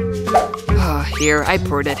pack. Here, I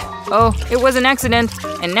poured it. Oh, it was an accident.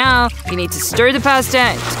 And now, you need to stir the pasta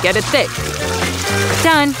and to get it thick.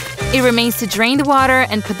 Done. It remains to drain the water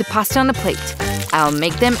and put the pasta on the plate. I'll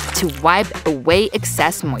make them to wipe away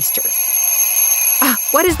excess moisture.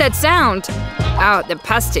 What is that sound? Oh, the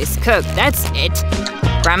pasta is cooked, that's it.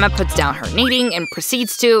 Grandma puts down her kneading and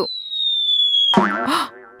proceeds to…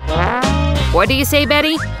 What do you say,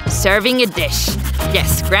 Betty? Serving a dish.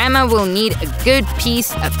 Yes, Grandma will need a good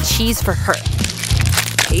piece of cheese for her.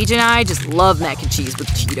 Paige and I just love mac and cheese with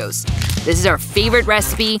Cheetos. This is our favorite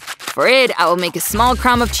recipe. For it, I will make a small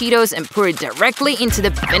crumb of Cheetos and pour it directly into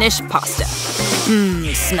the finished pasta.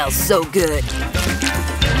 It smells so good.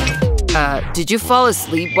 Did you fall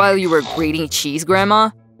asleep while you were grating cheese, Grandma?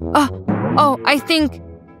 I think…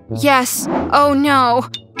 yes. Oh no.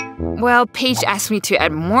 Well, Paige asked me to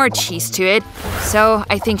add more cheese to it, so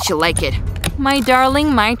I think she'll like it. My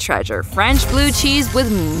darling, my treasure, French blue cheese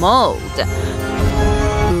with mold.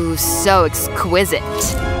 Ooh, so exquisite.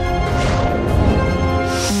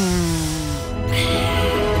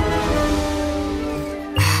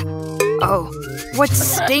 Oh, what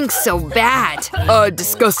stinks so bad?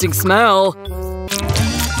 Disgusting smell.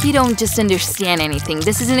 You don't just understand anything.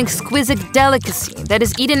 This is an exquisite delicacy that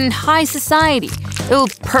is eaten in high society. It will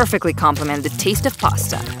perfectly complement the taste of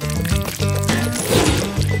pasta.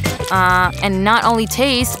 And not only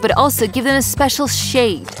taste, but also give them a special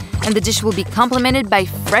shade. And the dish will be complemented by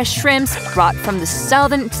fresh shrimps brought from the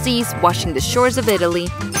southern seas washing the shores of Italy.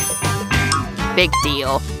 Big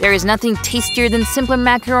deal. There is nothing tastier than simple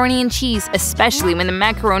macaroni and cheese, especially when the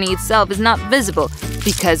macaroni itself is not visible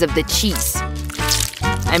because of the cheese.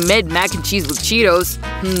 I made mac and cheese with Cheetos.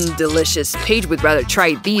 Delicious. Paige would rather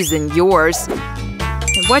try these than yours.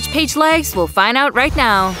 And watch Paige legs, we'll find out right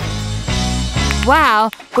now. Wow,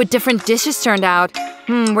 what different dishes turned out.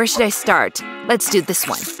 Where should I start? Let's do this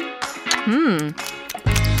one.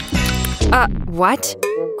 What?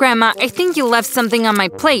 Grandma, I think you left something on my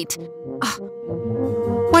plate.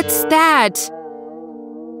 What's that?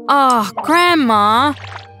 Oh, Grandma!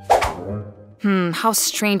 How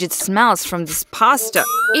strange it smells from this pasta.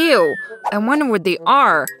 Ew! I wonder what they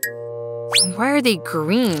are. Why are they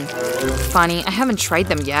green? Funny, I haven't tried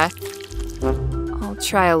them yet. I'll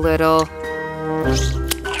try a little.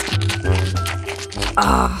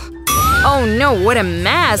 Oh no, what a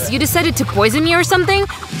mess! You decided to poison me or something?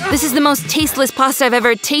 This is the most tasteless pasta I've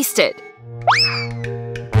ever tasted.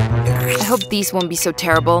 I hope these won't be so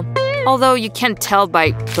terrible. Although you can't tell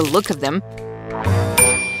by the look of them.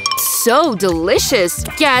 So delicious!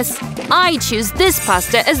 Yes, I choose this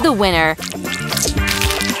pasta as the winner.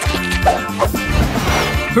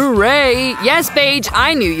 Hooray! Yes, Paige,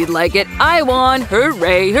 I knew you'd like it. I won!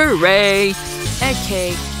 Hooray, hooray!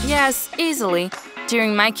 Okay, yes, easily.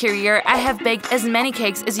 During my career, I have baked as many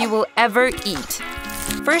cakes as you will ever eat.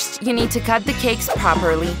 First, you need to cut the cakes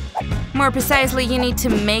properly. More precisely, you need to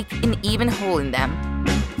make an even hole in them.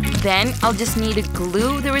 Then, I'll just need to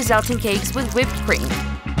glue the resulting cakes with whipped cream.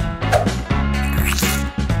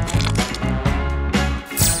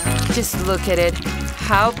 Just look at it.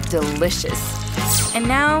 How delicious. And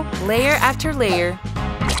now, layer after layer.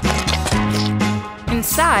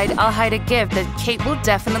 Inside, I'll hide a gift that Kate will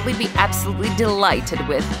definitely be absolutely delighted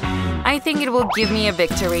with. I think it will give me a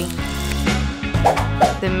victory.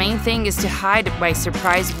 The main thing is to hide my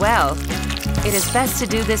surprise well. It is best to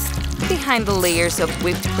do this behind the layers of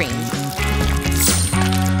whipped cream.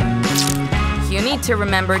 You need to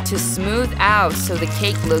remember to smooth out so the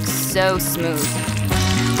cake looks so smooth.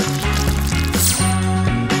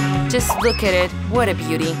 Just look at it, what a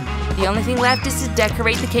beauty. The only thing left is to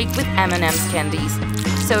decorate the cake with M&M's candies,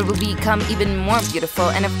 so it will become even more beautiful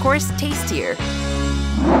and of course tastier.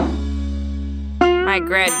 My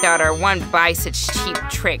granddaughter won't buy such cheap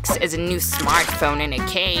tricks as a new smartphone and a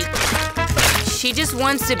cake. She just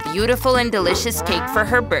wants a beautiful and delicious cake for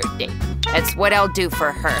her birthday. That's what I'll do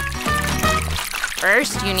for her.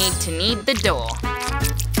 First, you need to knead the dough.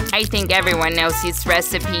 I think everyone knows this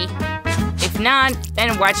recipe. If not,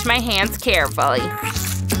 then watch my hands carefully.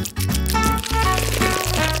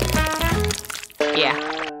 Yeah,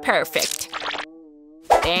 perfect.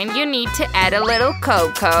 Then you need to add a little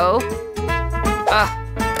cocoa.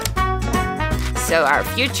 So our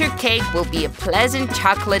future cake will be a pleasant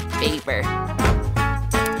chocolate flavor.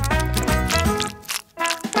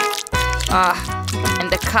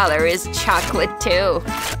 And the color is chocolate too.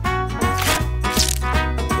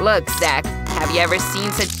 Look, Zach, have you ever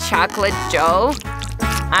seen such chocolate dough?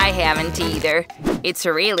 I haven't either. It's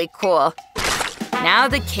really cool. Now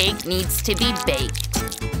the cake needs to be baked.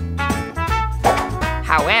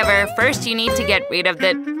 However, first you need to get rid of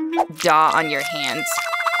the dough on your hands.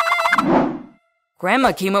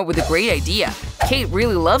 Grandma came up with a great idea. Kate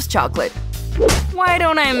really loves chocolate. Why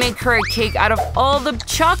don't I make her a cake out of all the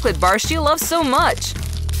chocolate bars she loves so much?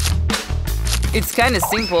 It's kind of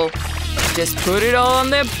simple. Just put it all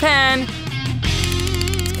on the pan.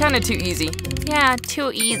 It's kind of too easy. Yeah,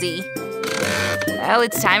 too easy. Well,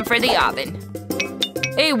 it's time for the oven.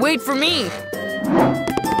 Hey, wait for me!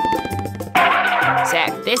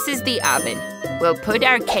 Zach, this is the oven. We'll put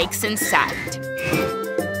our cakes inside.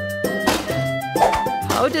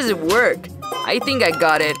 How does it work? I think I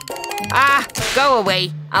got it. Go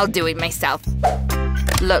away. I'll do it myself.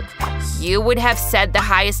 Look, you would have set the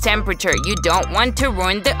highest temperature. You don't want to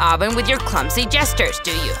ruin the oven with your clumsy gestures,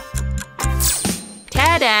 do you?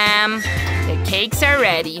 Ta-dam! The cakes are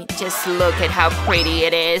ready. Just look at how pretty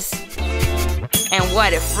it is. And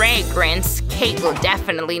what a fragrance! Kate will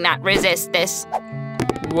definitely not resist this.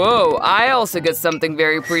 Whoa, I also get something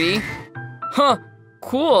very pretty. Huh,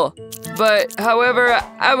 cool. But, however,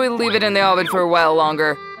 I would leave it in the oven for a while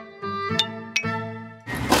longer.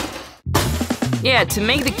 Yeah, to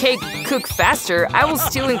make the cake cook faster, I will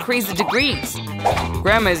still increase the degrees.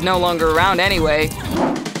 Grandma is no longer around anyway.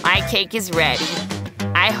 My cake is ready.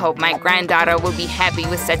 I hope my granddaughter will be happy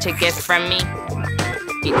with such a gift from me.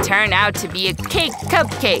 It turned out to be a cake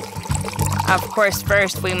cupcake. Of course,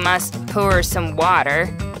 first we must pour some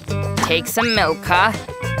water. Take some Milka.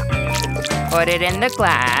 Put it in the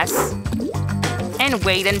glass. And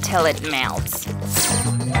wait until it melts.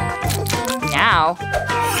 Now,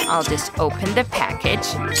 I'll just open the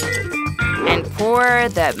package and pour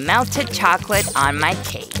the melted chocolate on my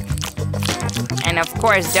cake. And of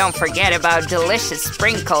course, don't forget about delicious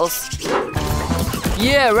sprinkles.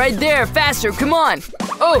 Yeah, right there, faster, come on.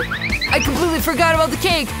 Oh, I completely forgot about the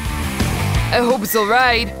cake. I hope it's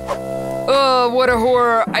alright. Oh, what a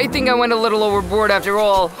horror. I think I went a little overboard after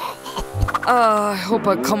all. I hope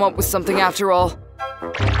I come up with something after all.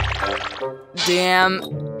 Damn.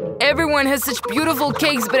 Everyone has such beautiful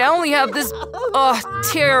cakes, but I only have this,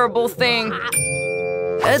 terrible thing.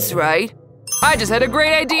 That's right. I just had a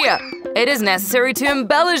great idea. It is necessary to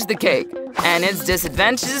embellish the cake, and its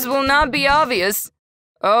disadvantages will not be obvious.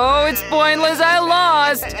 Oh, it's pointless, I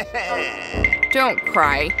lost. Don't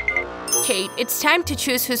cry. Kate, it's time to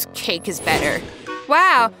choose whose cake is better.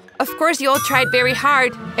 Wow, of course you all tried very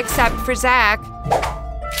hard, except for Zach.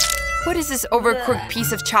 What is this overcooked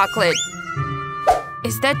piece of chocolate?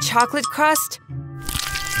 Is that chocolate crust?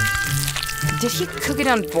 Did he cook it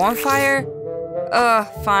on bonfire?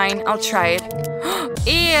 Fine, I'll try it.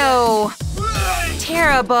 Ew!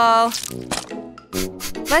 Terrible!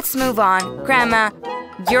 Let's move on. Grandma,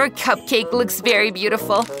 your cupcake looks very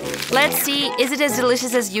beautiful. Let's see, is it as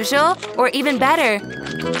delicious as usual? Or even better?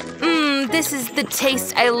 This is the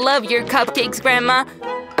taste. I love your cupcakes, Grandma.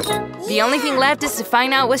 The only thing left is to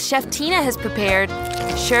find out what Chef Tina has prepared.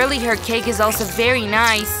 Surely her cake is also very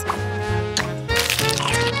nice.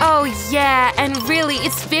 Oh yeah, and really,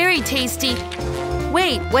 it's very tasty.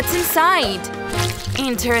 Wait, what's inside?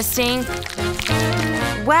 Interesting.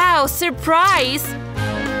 Wow, surprise!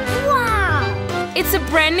 Wow! It's a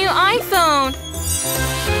brand new iPhone!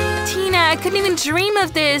 Tina, I couldn't even dream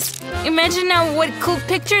of this. Imagine now what cool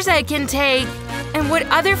pictures I can take. And what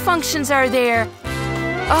other functions are there?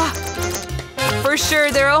 For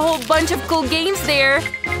sure, there are a whole bunch of cool games there.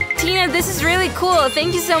 Tina, this is really cool.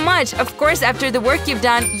 Thank you so much. Of course, after the work you've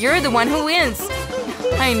done, you're the one who wins.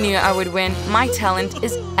 I knew I would win. My talent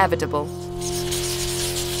is inevitable.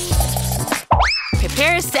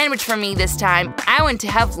 Prepare a sandwich for me this time. I want to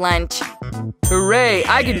have lunch. Hooray,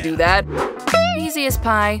 I can do that. Easy as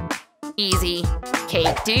pie. Easy.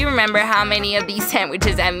 Kate, do you remember how many of these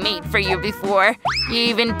sandwiches I made for you before? You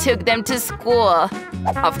even took them to school.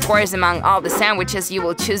 Of course, among all the sandwiches, you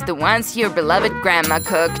will choose the ones your beloved grandma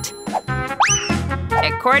cooked.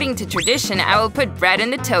 According to tradition, I will put bread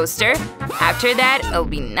in the toaster. After that, it'll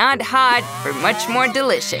be not hot, but much more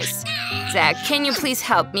delicious. Zach, can you please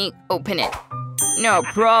help me open it? No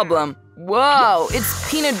problem. Wow, it's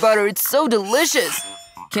peanut butter. It's so delicious.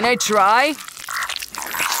 Can I try?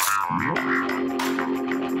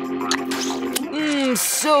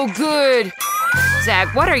 So good.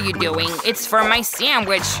 Zach, what are you doing? It's for my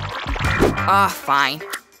sandwich. Fine.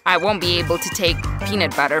 I won't be able to take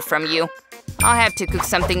peanut butter from you. I'll have to cook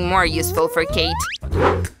something more useful for Kate.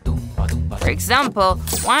 For example,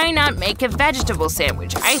 why not make a vegetable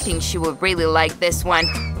sandwich? I think she will really like this one.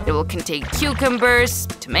 It will contain cucumbers,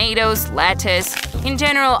 tomatoes, lettuce, in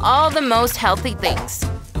general, all the most healthy things.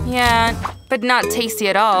 Yeah, but not tasty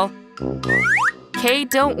at all.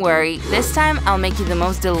 Kate, don't worry. This time, I'll make you the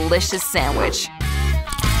most delicious sandwich.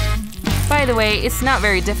 By the way, it's not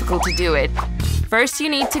very difficult to do it. First, you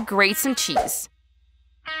need to grate some cheese.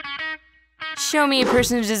 Show me a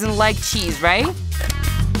person who doesn't like cheese, right?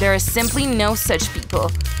 There are simply no such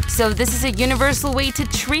people. So this is a universal way to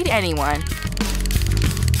treat anyone.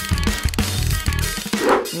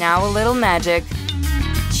 Now a little magic.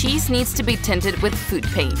 Cheese needs to be tinted with food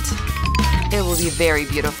paint. It will be very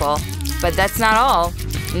beautiful. But that's not all.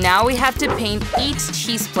 Now we have to paint each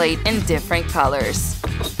cheese plate in different colors.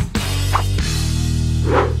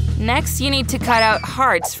 Next, you need to cut out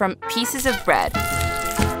hearts from pieces of bread.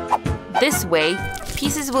 This way,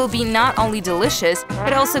 pieces will be not only delicious,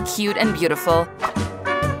 but also cute and beautiful.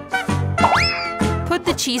 Put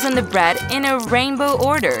the cheese on the bread in a rainbow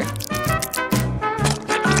order.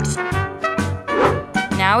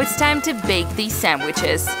 Now it's time to bake these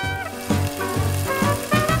sandwiches.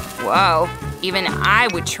 Whoa, even I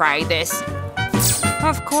would try this.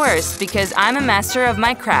 Of course, because I'm a master of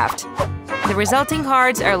my craft. The resulting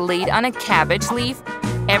hearts are laid on a cabbage leaf.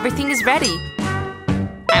 Everything is ready.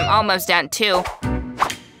 I'm almost done too.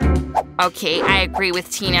 Okay, I agree with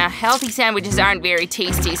Tina. Healthy sandwiches aren't very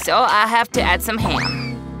tasty, so I'll have to add some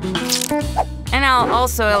ham. And I'll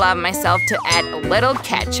also allow myself to add a little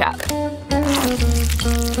ketchup.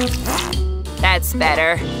 That's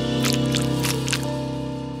better.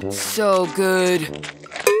 So good.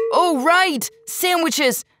 Oh, right!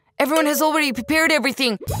 Sandwiches! Everyone has already prepared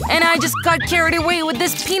everything, and I just got carried away with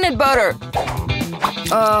this peanut butter.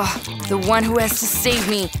 The one who has to save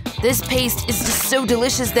me. This paste is just so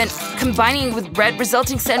delicious that combining it with bread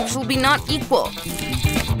resulting sandwich will be not equal.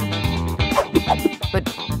 But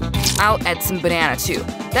I'll add some banana too.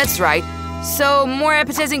 That's right. So more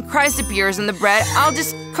appetizing crust appears on the bread. I'll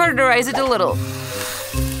just cauterize it a little.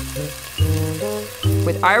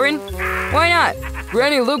 With iron? Why not?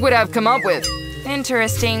 Granny, look what I've come up with.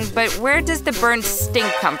 Interesting, but where does the burnt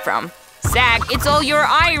stink come from? Zach, it's all your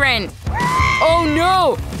iron! Oh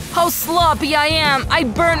no! How sloppy I am! I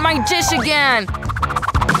burnt my dish again!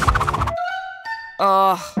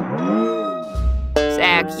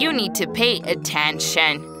 Zach, you need to pay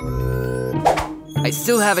attention. I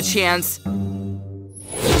still have a chance.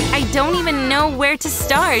 I don't even know where to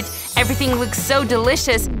start. Everything looks so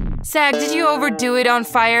delicious. Zach, did you overdo it on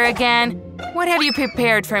fire again? What have you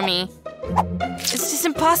prepared for me? It's just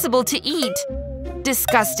impossible to eat.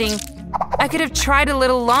 Disgusting. I could have tried a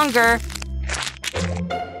little longer.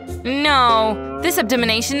 No, this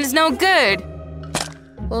abomination is no good.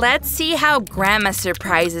 Let's see how Grandma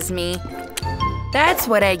surprises me. That's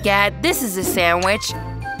what I get. This is a sandwich.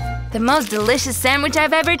 The most delicious sandwich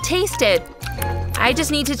I've ever tasted. I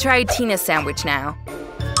just need to try Tina's sandwich now.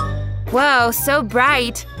 Whoa, so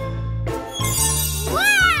bright.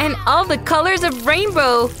 And all the colors of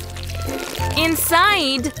rainbow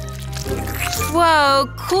inside. Whoa,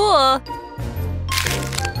 cool.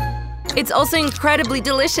 It's also incredibly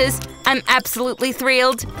delicious. I'm absolutely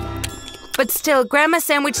thrilled. But still, Grandma's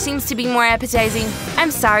sandwich seems to be more appetizing.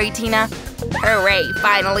 I'm sorry, Tina. Hooray,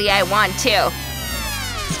 finally I won too.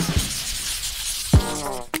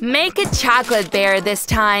 Make a chocolate bear this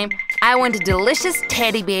time. I want a delicious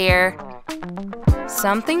teddy bear.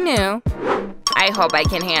 Something new. I hope I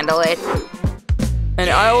can handle it. And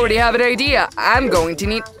I already have an idea. I'm going to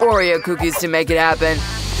need Oreo cookies to make it happen.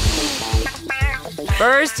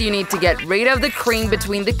 First, you need to get rid of the cream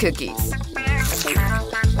between the cookies.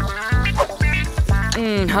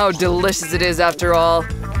 How delicious it is after all.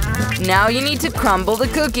 Now you need to crumble the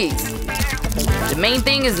cookies. The main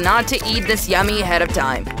thing is not to eat this yummy ahead of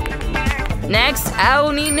time. Next, I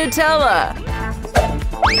will need Nutella.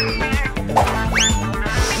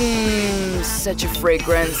 Such a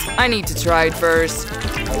fragrance. I need to try it first.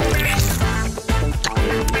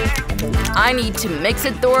 I need to mix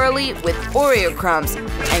it thoroughly with Oreo crumbs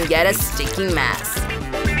and get a sticky mass.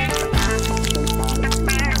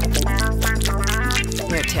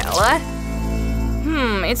 Nutella?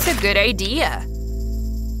 It's a good idea.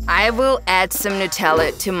 I will add some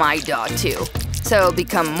Nutella to my dough too, so it'll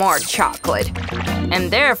become more chocolate,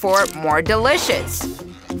 and therefore more delicious.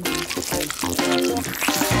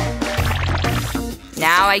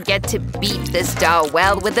 Now I get to beat this dough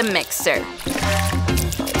well with the mixer.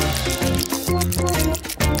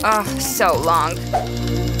 Oh, so long.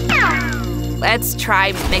 Let's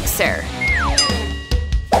try mixer.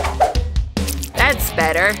 That's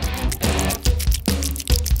better.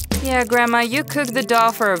 Yeah, Grandma, you cooked the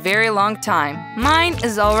dough for a very long time. Mine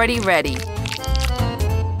is already ready.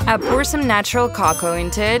 I pour some natural cocoa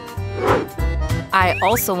into it. I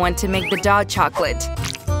also want to make the dough chocolate.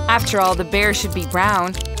 After all, the bear should be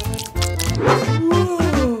brown.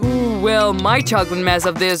 Well, my chocolate mess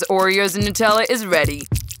of this Oreos and Nutella is ready.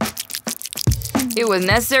 It was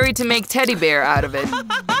necessary to make teddy bear out of it.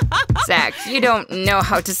 Zach, you don't know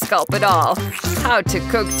how to sculpt at all. How to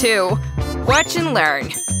cook too. Watch and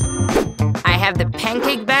learn. I have the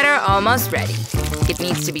pancake batter almost ready. It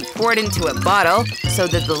needs to be poured into a bottle so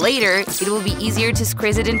that later it will be easier to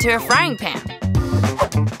squeeze it into a frying pan.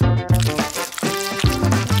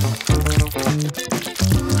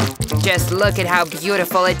 Just look at how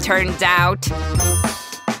beautiful it turns out.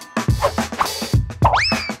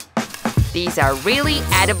 These are really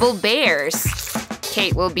edible bears.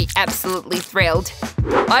 Kate will be absolutely thrilled.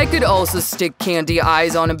 I could also stick candy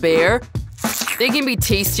eyes on a bear. They can be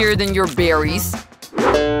tastier than your berries.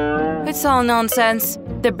 It's all nonsense.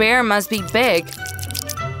 The bear must be big.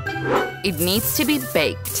 It needs to be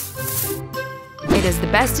baked. it is the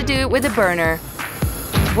best to do it with a burner.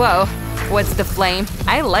 Whoa, what's the flame?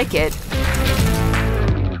 I like it.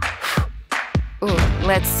 Ooh,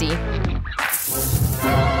 let's see.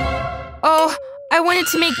 Oh, I wanted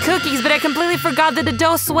to make cookies, but I completely forgot that the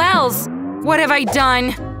dough swells. What have I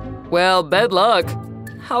done? Well, bad luck.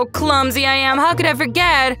 How clumsy I am. How could I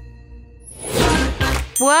forget?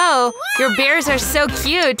 Whoa, your bears are so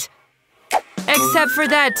cute. Except for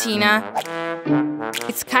that, Tina.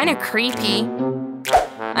 It's kind of creepy.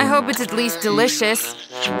 I hope it's at least delicious.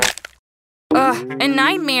 Ugh, a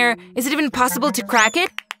nightmare. Is it even possible to crack it?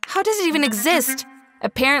 How does it even exist?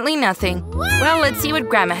 Apparently nothing. Well, let's see what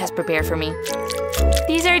Grandma has prepared for me.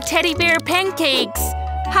 These are teddy bear pancakes.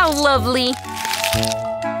 How lovely.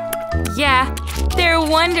 Yeah, they're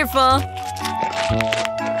wonderful.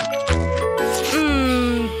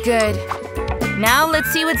 Good. Now let's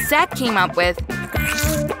see what Zach came up with.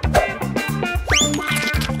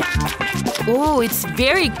 Ooh, it's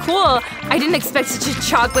very cool. I didn't expect such a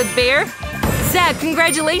chocolate bear. Zach,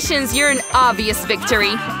 congratulations, you're an obvious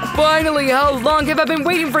victory. Finally, how long have I been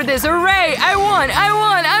waiting for this? Hooray! I won! I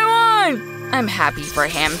won! I won! I'm happy for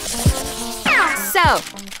him. So,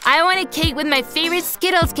 I want a cake with my favorite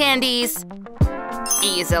Skittles candies.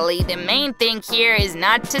 Easily, the main thing here is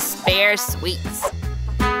not to spare sweets.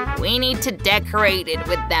 We need to decorate it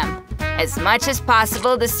with them. As much as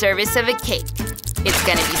possible the surface of a cake. It's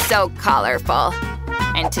gonna be so colorful.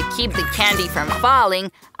 And to keep the candy from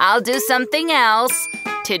falling, I'll do something else.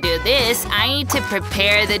 To do this, I need to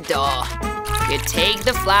prepare the dough. You take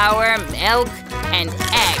the flour, milk, and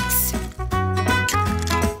eggs.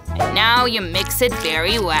 And now you mix it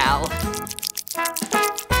very well.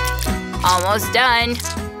 Almost done.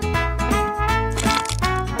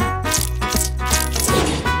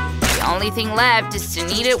 The only thing left is to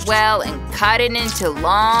knead it well and cut it into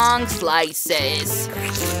long slices.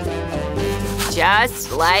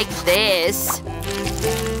 Just like this.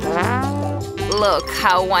 Look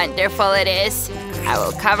how wonderful it is. I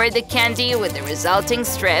will cover the candy with the resulting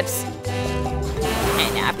strips.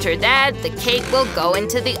 And after that, the cake will go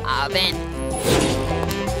into the oven.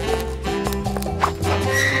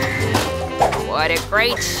 What a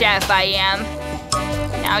great chef I am.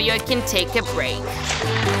 Now you can take a break.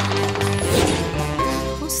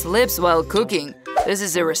 Who slips while cooking? This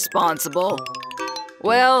is irresponsible.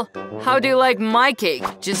 Well, how do you like my cake?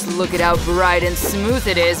 Just look at how bright and smooth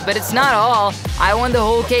it is, but it's not all. I want the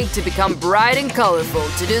whole cake to become bright and colorful.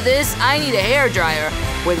 To do this, I need a hairdryer,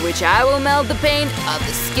 with which I will melt the paint of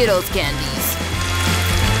the Skittles candies.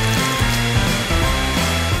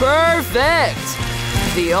 Perfect!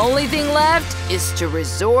 The only thing left is to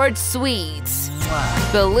resort sweets.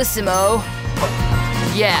 Bellissimo.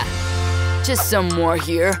 Yeah, just some more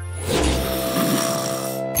here.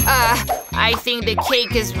 I think the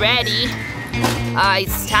cake is ready.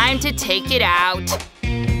 It's time to take it out.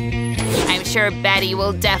 I'm sure Betty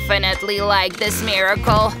will definitely like this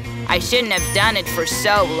miracle. I shouldn't have done it for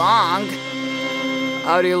so long.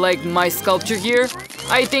 How do you like my sculpture here?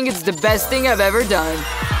 I think it's the best thing I've ever done.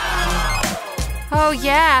 Oh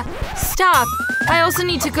yeah, stop. I also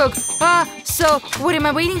need to cook. So what am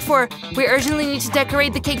I waiting for? We urgently need to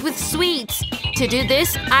decorate the cake with sweets. To do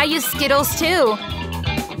this, I use Skittles too.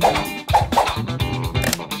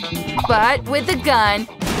 But with a gun.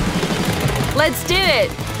 Let's do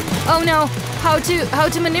it. Oh no, how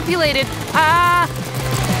to manipulate it?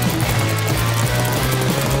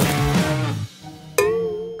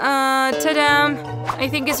 Ta-da! I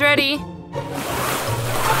think it's ready.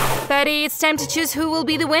 Betty, it's time to choose who will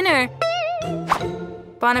be the winner.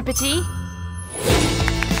 Bon appetit.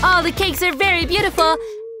 Oh, the cakes are very beautiful,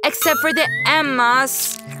 except for the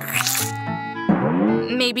Emmas.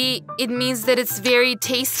 Maybe it means that it's very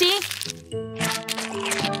tasty?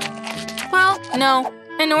 Well, no.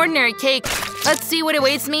 An ordinary cake. Let's see what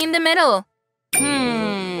awaits me in the middle.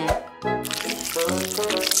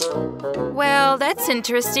 Well, that's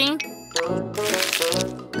interesting.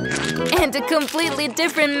 And a completely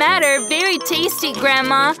different matter. Very tasty,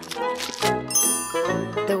 Grandma.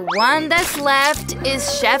 The one that's left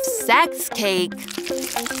is Chef Zach's cake.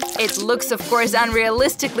 It looks, of course,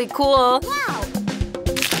 unrealistically cool. Wow.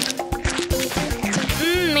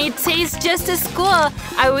 It tastes just as cool.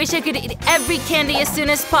 I wish I could eat every candy as soon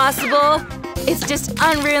as possible. It's just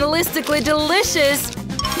unrealistically delicious.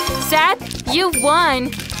 Zach, you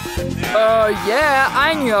won. Yeah,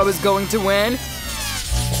 I knew I was going to win.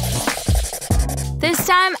 This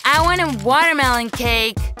time, I want a watermelon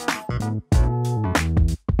cake.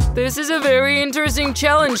 This is a very interesting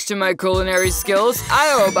challenge to my culinary skills. I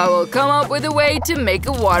hope I will come up with a way to make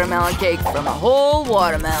a watermelon cake from a whole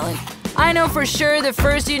watermelon. I know for sure that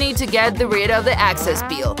first you need to get rid of the excess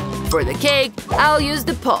peel. For the cake, I'll use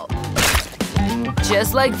the pulp.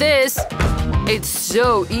 Just like this. It's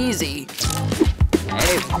so easy. And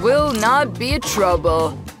it will not be a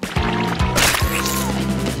trouble.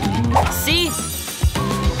 See?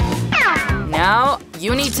 Now,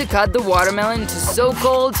 you need to cut the watermelon into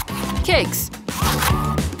so-called cakes.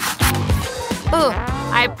 Ooh,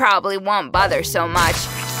 I probably won't bother so much.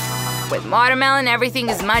 With watermelon, everything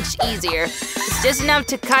is much easier. It's just enough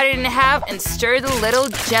to cut it in half and stir the little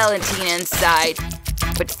gelatin inside.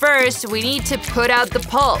 But first, we need to put out the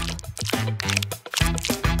pulp.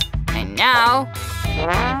 And now,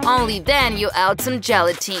 only then you add some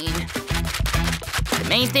gelatin. The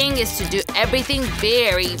main thing is to do everything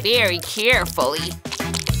very, very carefully.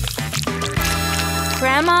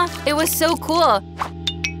 Grandma, it was so cool.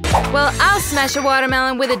 Well, I'll smash a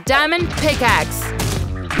watermelon with a diamond pickaxe.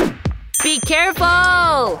 Be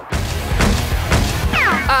careful!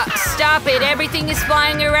 Stop it, everything is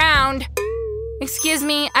flying around. Excuse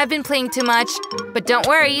me, I've been playing too much. But don't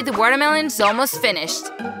worry, the watermelon's almost finished.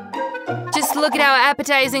 Just look at how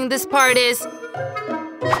appetizing this part is.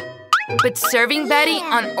 But serving Betty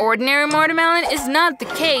on ordinary watermelon is not the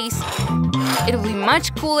case. It'll be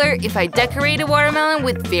much cooler if I decorate a watermelon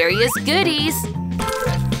with various goodies.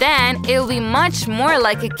 Then it'll be much more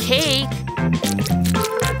like a cake.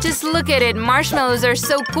 Just look at it, marshmallows are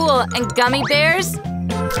so cool, and gummy bears?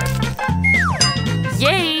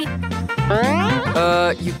 Yay!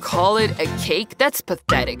 You call it a cake? That's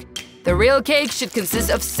pathetic. The real cake should consist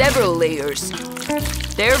of several layers.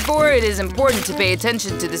 Therefore, it is important to pay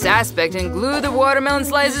attention to this aspect and glue the watermelon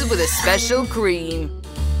slices with a special cream.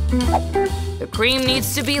 The cream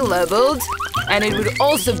needs to be leveled, and it would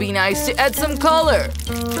also be nice to add some color.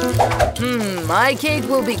 My cake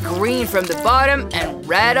will be green from the bottom and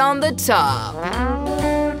red on the top.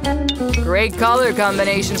 Great color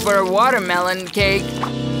combination for a watermelon cake.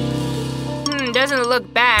 Doesn't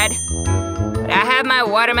look bad. But I have my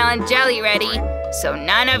watermelon jelly ready, so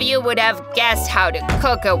none of you would have guessed how to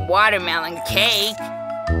cook a watermelon cake.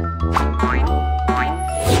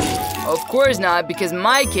 Of course not, because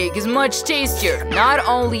my cake is much tastier. Not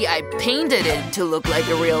only I painted it to look like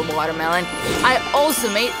a real watermelon, I also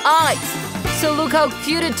made eyes. So look how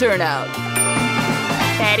cute it turned out.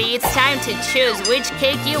 Betty, it's time to choose which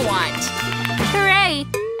cake you want. Hooray!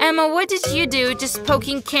 Emma, what did you do? Just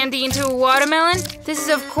poking candy into a watermelon? This,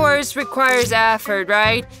 of course, requires effort,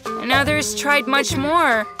 right? And others tried much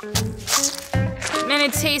more. And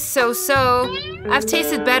it tastes so-so. I've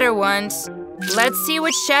tasted better ones. Let's see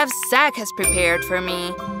what Chef Zach has prepared for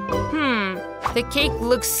me. The cake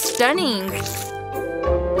looks stunning.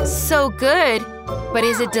 So good. But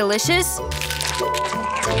is it delicious?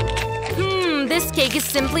 This cake is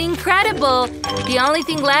simply incredible. The only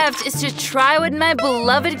thing left is to try what my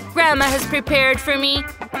beloved grandma has prepared for me.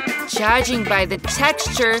 Judging by the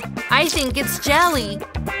texture, I think it's jelly.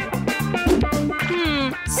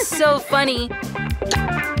 So funny.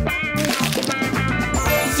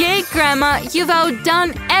 Yay, Grandma! You've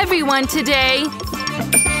outdone everyone today!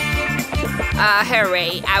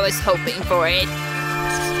 Hooray, I was hoping for it.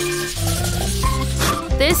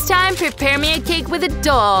 This time, prepare me a cake with a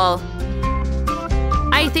doll.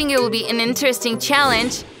 I think it will be an interesting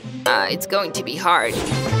challenge. It's going to be hard.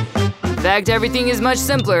 In fact, everything is much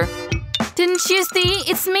simpler. Didn't you see?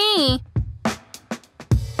 It's me!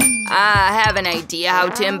 I have an idea how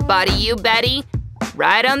to embody you, Betty.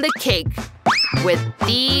 Right on the cake. With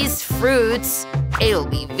these fruits, it'll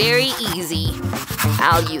be very easy.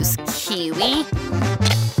 I'll use kiwi.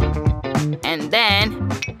 And then,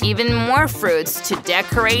 even more fruits to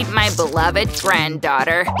decorate my beloved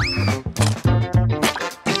granddaughter.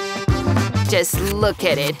 Just look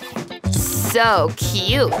at it. So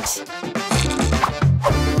cute.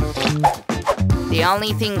 The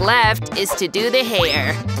only thing left is to do the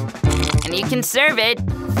hair. And you can serve it.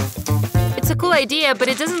 It's a cool idea, but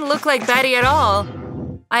it doesn't look like Betty at all.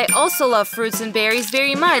 I also love fruits and berries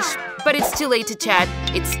very much, but it's too late to chat.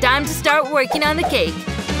 It's time to start working on the cake.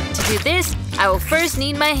 To do this, I will first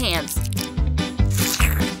need my hands.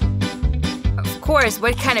 Of course,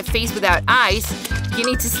 what kind of face without eyes? You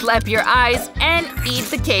need to slap your eyes and eat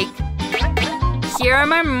the cake. Here are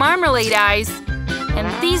my marmalade eyes. And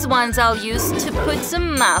these ones I'll use to put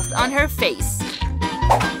some mouth on her face.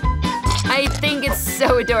 I think it's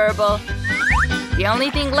so adorable. The only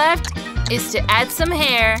thing left is to add some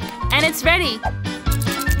hair, and it's ready.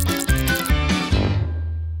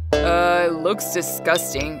 It looks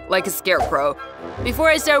disgusting, like a scarecrow. Before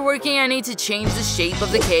I start working, I need to change the shape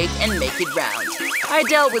of the cake and make it round. I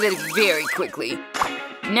dealt with it very quickly.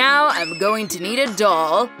 Now I'm going to need a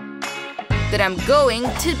doll. that I'm going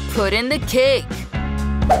to put in the cake.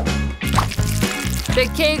 The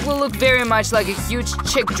cake will look very much like a huge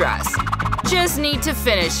chick dress. Just need to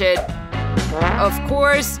finish it. Of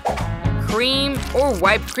course, cream or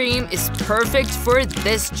whipped cream is perfect for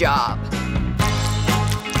this job.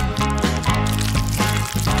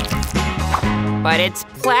 But it's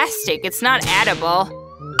plastic, it's not edible.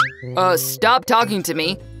 Stop talking to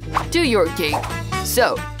me. Do your cake.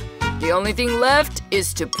 So, the only thing left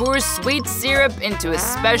is to pour sweet syrup into a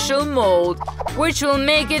special mold, which will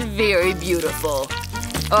make it very beautiful.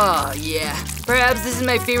 Oh yeah, perhaps this is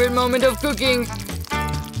my favorite moment of cooking.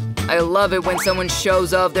 I love it when someone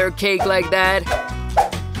shows off their cake like that.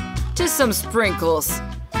 Just some sprinkles.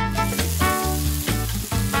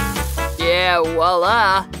 Yeah,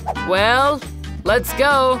 voila. Well, let's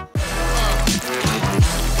go.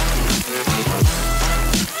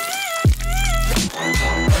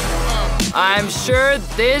 I'm sure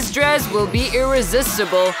this dress will be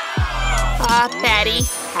irresistible. Patty,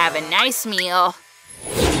 have a nice meal.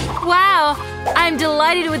 Wow, I'm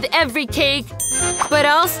delighted with every cake. But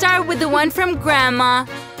I'll start with the one from Grandma.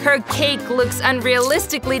 Her cake looks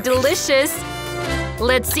unrealistically delicious.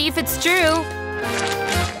 Let's see if it's true.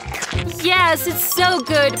 Yes, it's so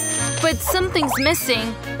good, but something's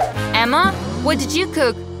missing. Emma, what did you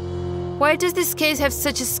cook? Why does this cake have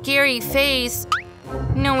such a scary face?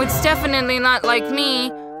 No, it's definitely not like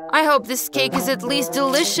me. I hope this cake is at least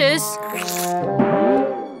delicious.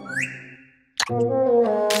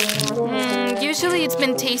 Usually it's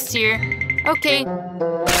been tastier. Okay,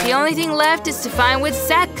 the only thing left is to find what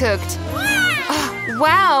Zach cooked. Oh,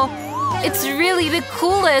 wow, it's really the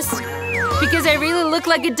coolest. Because I really look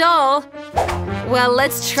like a doll. Well,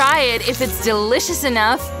 let's try it if it's delicious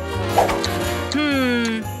enough.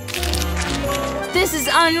 This is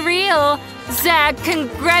unreal. Zach,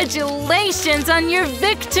 congratulations on your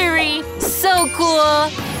victory! So cool!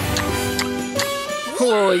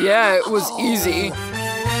 Oh yeah, it was easy.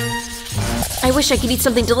 I wish I could eat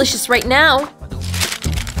something delicious right now.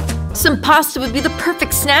 Some pasta would be the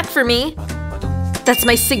perfect snack for me. That's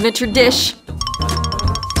my signature dish.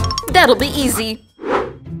 That'll be easy.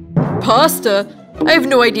 Pasta? I have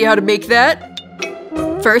no idea how to make that.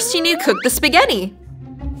 First, you need to cook the spaghetti.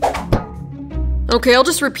 Okay, I'll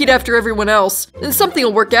just repeat after everyone else, and something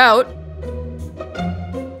will work out.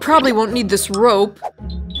 Probably won't need this rope.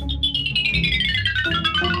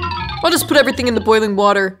 I'll just put everything in the boiling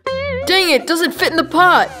water. Dang it, doesn't fit in the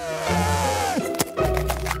pot!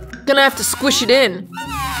 Gonna have to squish it in.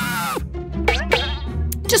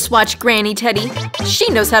 Just watch Granny, Teddy. She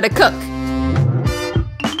knows how to cook.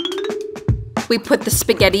 We put the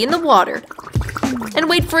spaghetti in the water and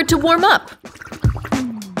wait for it to warm up.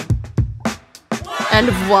 And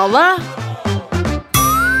voila!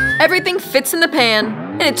 Everything fits in the pan,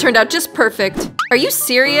 and it turned out just perfect. Are you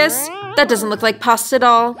serious? That doesn't look like pasta at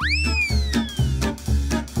all.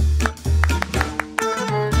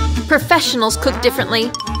 Professionals cook differently.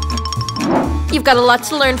 You've got a lot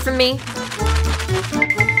to learn from me.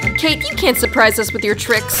 Kate, you can't surprise us with your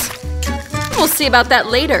tricks. We'll see about that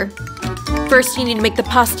later. First, you need to make the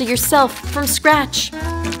pasta yourself from scratch.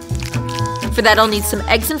 For that, I'll need some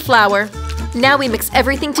eggs and flour. Now we mix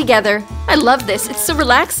everything together. I love this, it's so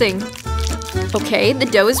relaxing. Okay, the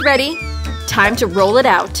dough is ready. Time to roll it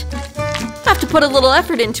out. I have to put a little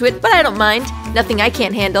effort into it, but I don't mind. Nothing I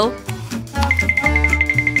can't handle.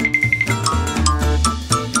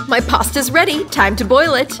 My pasta's ready, time to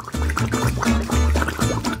boil it.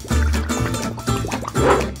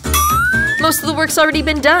 Most of the work's already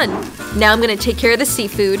been done. Now I'm gonna take care of the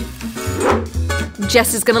seafood.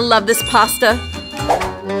 Jess is gonna love this pasta.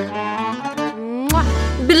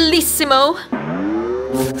 Bellissimo!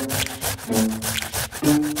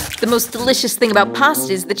 The most delicious thing about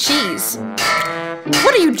pasta is the cheese.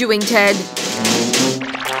 What are you doing, Ted?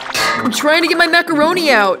 I'm trying to get my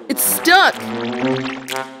macaroni out. It's stuck.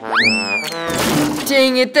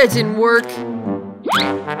 Dang it, that didn't work.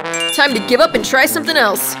 Time to give up and try something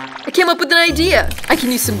else. I came up with an idea. I can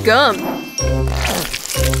use some gum.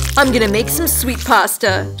 I'm gonna make some sweet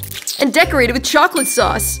pasta and decorate it with chocolate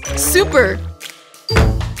sauce. Super!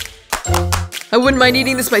 I wouldn't mind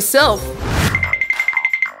eating this myself.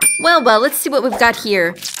 Well, let's see what we've got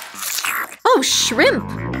here. Oh, shrimp!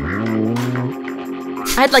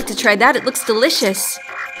 I'd like to try that, it looks delicious.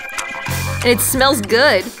 And it smells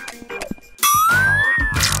good.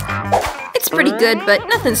 It's pretty good, but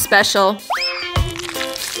nothing special.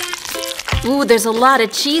 Ooh, there's a lot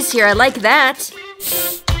of cheese here, I like that.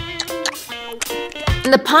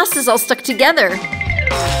 And the pasta's all stuck together.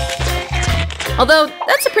 Although,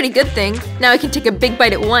 that's a pretty good thing. Now I can take a big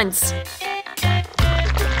bite at once.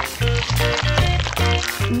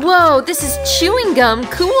 Whoa, this is chewing gum.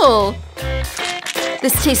 Cool.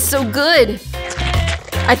 This tastes so good.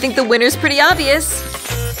 I think the winner's pretty obvious.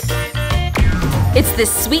 It's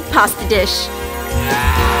this sweet pasta dish.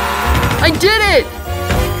 I did it!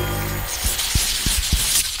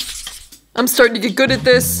 I'm starting to get good at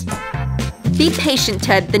this. Be patient,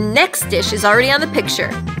 Ted. The next dish is already on the picture.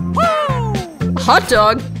 A hot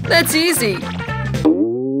dog? That's easy.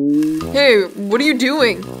 Hey, what are you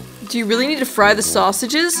doing? Do you really need to fry the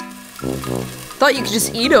sausages? Thought you could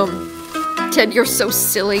just eat them. Ted, you're so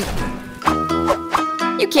silly.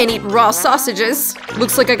 You can't eat raw sausages.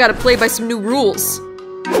 Looks like I gotta play by some new rules.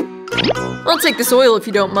 I'll take this oil if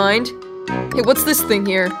you don't mind. Hey, what's this thing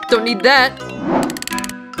here? Don't need that.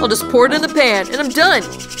 I'll just pour it in the pan and I'm done.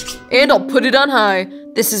 And I'll put it on high.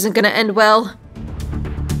 This isn't gonna end well.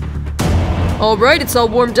 Alright, it's all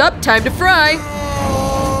warmed up. Time to fry.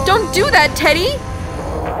 Don't do that, Teddy!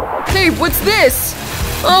 Hey, what's this?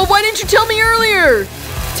 Oh, why didn't you tell me earlier?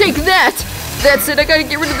 Take that! That's it, I gotta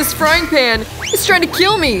get rid of this frying pan. It's trying to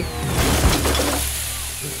kill me.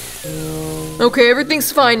 Okay,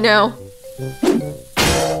 everything's fine now.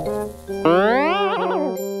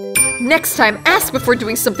 Next time, ask before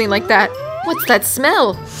doing something like that. What's that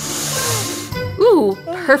smell? Ooh,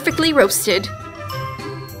 perfectly roasted.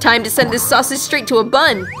 Time to send this sausage straight to a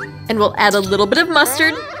bun. And we'll add a little bit of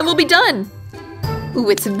mustard, and we'll be done. Ooh,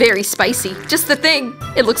 it's very spicy. Just the thing.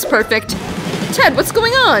 It looks perfect. Ted, what's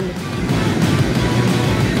going on?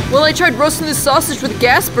 Well, I tried roasting this sausage with a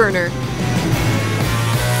gas burner.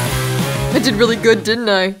 I did really good, didn't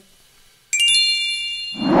I?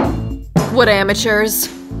 What amateurs.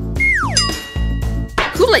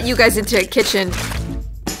 Who let you guys into a kitchen?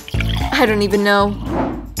 I don't even know.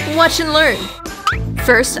 Watch and learn.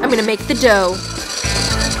 First, I'm gonna make the dough.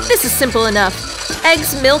 This is simple enough.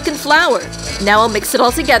 Eggs, milk, and flour. Now I'll mix it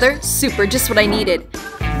all together. Super, just what I needed.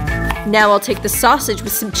 Now I'll take the sausage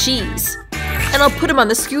with some cheese. And I'll put them on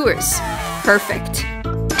the skewers. Perfect.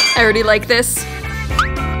 I already like this.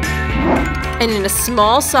 And in a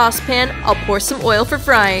small saucepan, I'll pour some oil for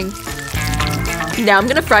frying. Now I'm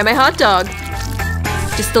gonna fry my hot dog.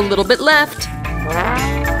 Just a little bit left.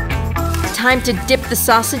 Time to dip the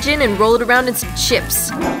sausage in and roll it around in some chips.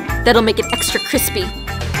 That'll make it extra crispy.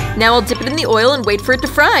 Now I'll dip it in the oil and wait for it to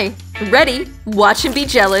fry. Ready? Watch and be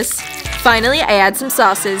jealous. Finally, I add some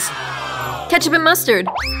sauces. Ketchup and mustard.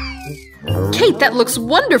 Kate, that looks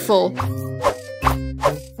wonderful!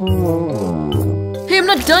 Hey, I'm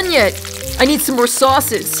not done yet! I need some more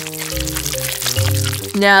sauces.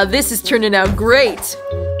 Now this is turning out great.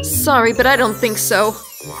 Sorry, but I don't think so.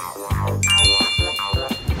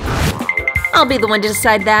 I'll be the one to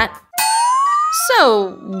decide that.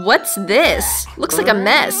 So, what's this? Looks like a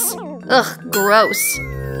mess. Ugh, gross.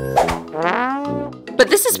 But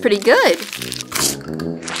this is pretty good.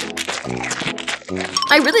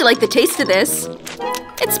 I really like the taste of this.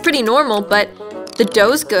 It's pretty normal, but the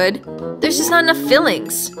dough's good. There's just not enough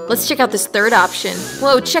fillings. Let's check out this third option.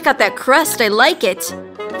 Whoa, check out that crust. I like it.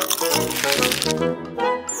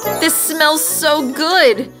 This smells so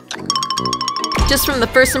good. Just from the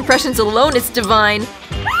first impressions alone, it's divine.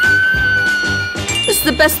 This is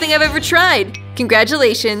the best thing I've ever tried.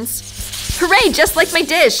 Congratulations. Hooray, just like my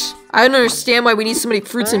dish. I don't understand why we need so many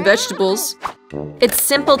fruits and vegetables. It's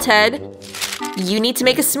simple, Ted. You need to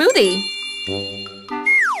make a smoothie.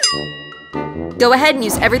 Go ahead and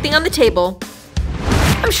use everything on the table.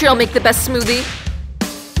 I'm sure I'll make the best smoothie.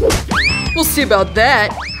 We'll see about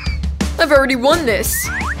that. I've already won this.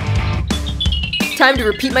 Time to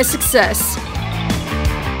repeat my success.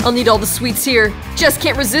 I'll need all the sweets here. Jess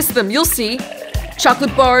can't resist them, you'll see.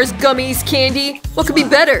 Chocolate bars, gummies, candy. What could be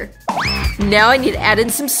better? Now I need to add in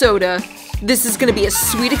some soda. This is gonna be a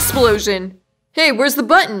sweet explosion. Hey, where's the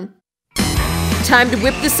button? Time to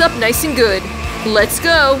whip this up nice and good. Let's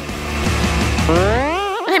go.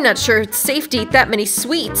 I'm not sure it's safe to eat that many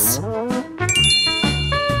sweets.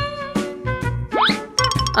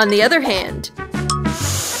 On the other hand,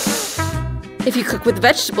 if you cook with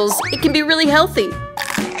vegetables, it can be really healthy.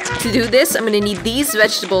 To do this, I'm gonna need these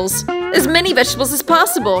vegetables. As many vegetables as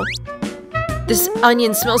possible. This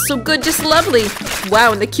onion smells so good, just lovely.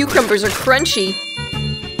 Wow, and the cucumbers are crunchy.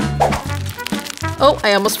 Oh,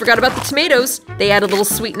 I almost forgot about the tomatoes. They add a little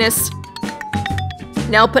sweetness.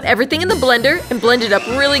 Now I'll put everything in the blender and blend it up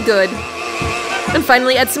really good. And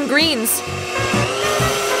finally add some greens.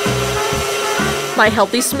 My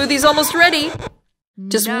healthy smoothie's almost ready.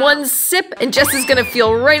 Just one sip and Jess is gonna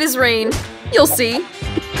feel right as rain. You'll see.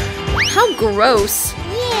 How gross.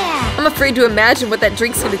 Yeah. I'm afraid to imagine what that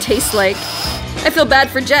drink's gonna taste like. I feel bad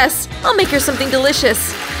for Jess. I'll make her something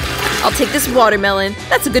delicious. I'll take this watermelon.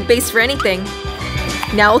 That's a good base for anything.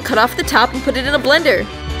 Now I'll cut off the top and put it in a blender.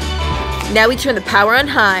 Now we turn the power on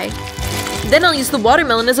high. Then I'll use the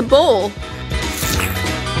watermelon as a bowl.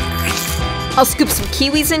 I'll scoop some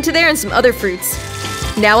kiwis into there and some other fruits.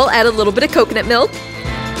 Now I'll add a little bit of coconut milk.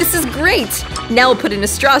 This is great! Now I'll put in a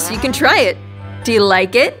straw so you can try it. Do you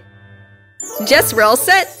like it? Jess, we're all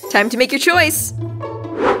set. Time to make your choice.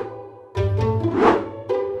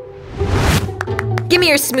 Give me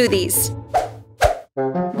your smoothies.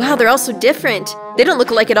 Wow, they're all so different. They don't look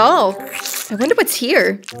alike at all. I wonder what's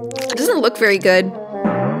here. It doesn't look very good.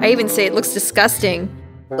 I even say it looks disgusting.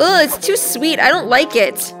 Ugh, it's too sweet. I don't like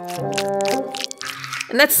it.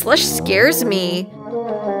 And that slush scares me.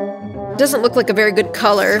 It doesn't look like a very good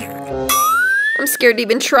color. I'm scared to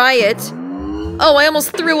even try it. Oh, I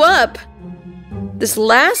almost threw up. This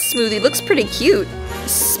last smoothie looks pretty cute,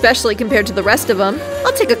 especially compared to the rest of them.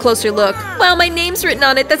 I'll take a closer look. Wow, my name's written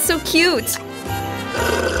on it. That's so cute.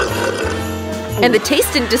 And the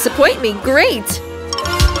taste didn't disappoint me. Great.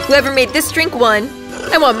 Whoever made this drink won.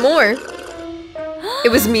 I want more. It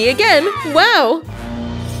was me again. Wow.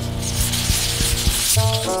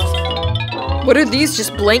 What are these,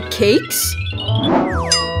 just blank cakes?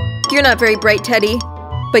 You're not very bright, Teddy.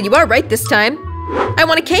 But you are right this time. I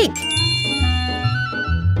want a cake.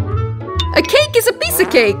 A cake is a piece of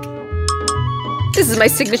cake. This is my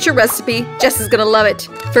signature recipe. Jess is gonna love it.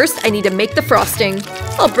 First, I need to make the frosting.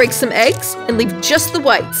 I'll break some eggs and leave just the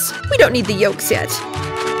whites. We don't need the yolks yet.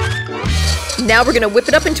 Now we're gonna whip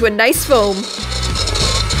it up into a nice foam.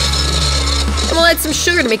 And we'll add some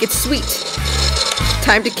sugar to make it sweet.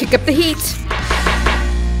 Time to kick up the heat.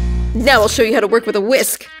 Now I'll show you how to work with a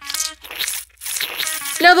whisk.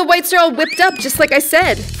 Now the whites are all whipped up, just like I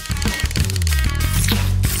said.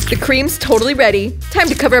 The cream's totally ready. Time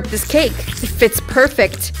to cover up this cake. It fits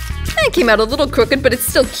perfect. It came out a little crooked, but it's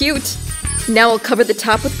still cute. Now I'll cover the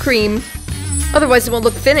top with cream. Otherwise it won't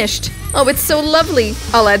look finished. Oh, it's so lovely.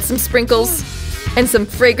 I'll add some sprinkles. And some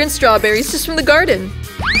fragrant strawberries just from the garden.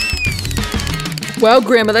 Wow,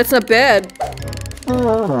 Grandma, that's not bad.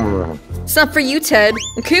 It's not for you, Ted.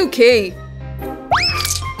 Okay.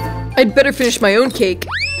 I'd better finish my own cake.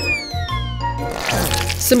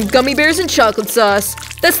 Some gummy bears and chocolate sauce.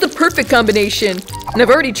 That's the perfect combination. And I've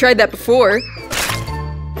already tried that before.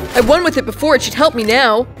 I won with it before, it should help me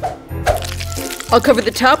now. I'll cover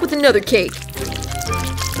the top with another cake.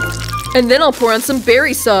 And then I'll pour on some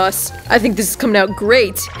berry sauce. I think this is coming out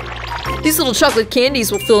great. These little chocolate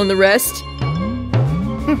candies will fill in the rest.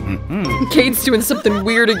 Kate's doing something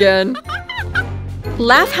weird again.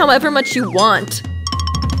 Laugh however much you want.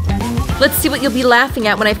 Let's see what you'll be laughing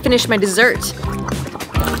at when I finish my dessert.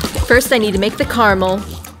 First, I need to make the caramel.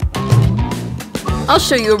 I'll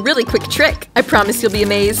show you a really quick trick. I promise you'll be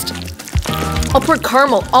amazed. I'll pour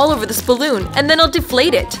caramel all over this balloon, and then I'll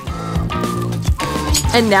deflate it.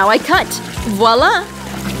 And now I cut. Voila!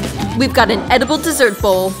 We've got an edible dessert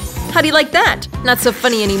bowl. How do you like that? Not so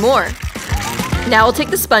funny anymore. Now I'll take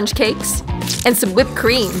the sponge cakes and some whipped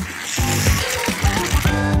cream.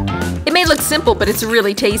 It may look simple, but it's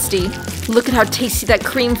really tasty. Look at how tasty that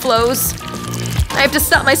cream flows. I have to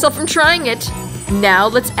stop myself from trying it. Now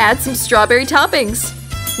let's add some strawberry toppings.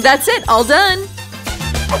 That's it, all done.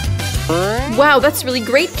 Wow, that's really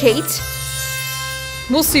great, Kate.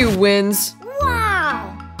 We'll see who wins.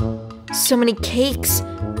 Wow. So many cakes.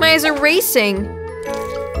 My eyes are racing.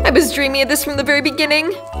 I was dreaming of this from the very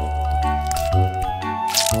beginning.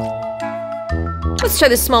 Let's try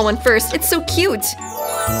the small one first. It's so cute.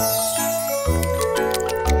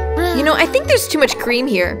 You know, I think there's too much cream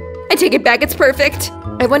here. I take it back, it's perfect.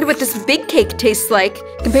 I wonder what this big cake tastes like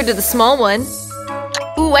compared to the small one.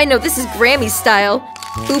 Ooh, I know, this is Grammy's style.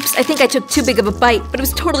 Oops, I think I took too big of a bite, but it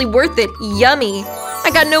was totally worth it. Yummy.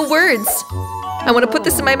 I got no words. I want to put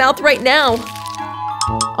this in my mouth right now.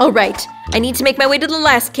 All right, I need to make my way to the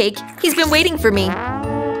last cake. He's been waiting for me.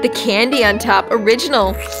 The candy on top,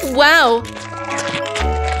 original. Wow.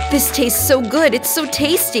 This tastes so good, it's so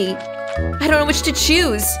tasty. I don't know which to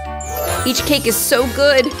choose. Each cake is so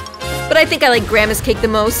good, but I think I like Grandma's cake the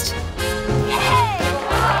most.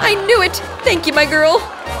 I knew it! Thank you, my girl.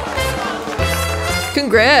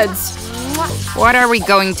 Congrats. What are we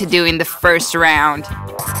going to do in the first round?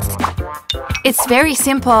 It's very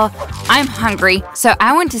simple. I'm hungry, so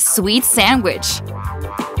I want a sweet sandwich.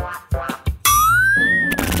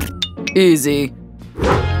 Easy.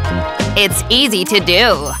 It's easy to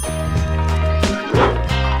do.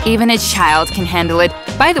 Even a child can handle it.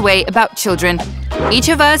 By the way, about children, each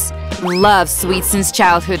of us loves sweets since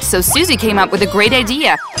childhood, so Susie came up with a great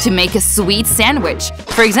idea to make a sweet sandwich.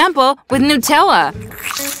 For example, with Nutella.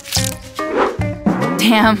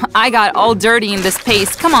 Damn, I got all dirty in this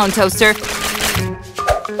paste. Come on, Toaster.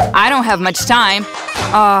 I don't have much time.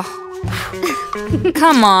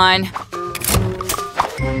 Come on.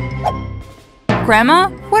 Grandma,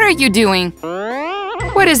 what are you doing?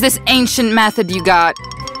 What is this ancient method you got?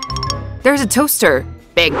 There's a toaster.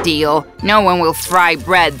 Big deal. No one will fry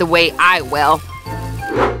bread the way I will.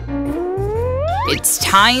 It's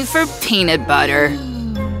time for peanut butter.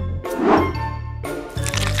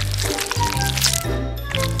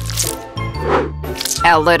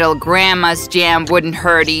 A little grandma's jam wouldn't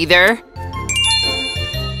hurt either.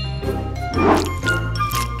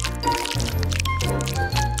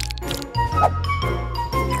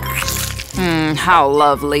 How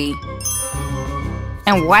lovely.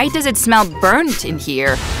 And why does it smell burnt in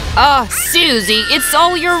here? Oh, Susie, it's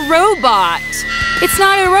all your robot. It's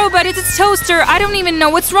not a robot, it's a toaster. I don't even know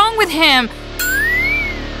what's wrong with him.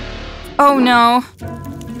 Oh no.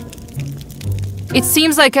 It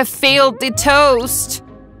seems like I failed the toast.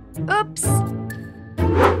 Oops.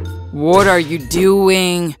 What are you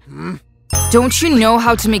doing? Don't you know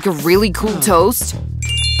how to make a really cool toast?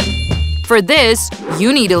 For this,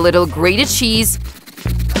 you need a little grated cheese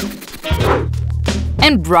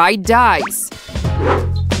and bright dyes.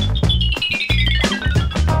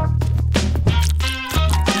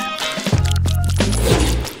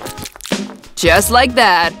 Just like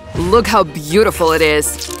that. Look how beautiful it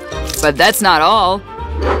is. But that's not all.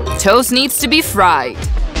 Toast needs to be fried.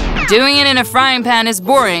 Doing it in a frying pan is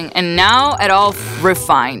boring and now at all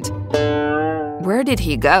refined. Where did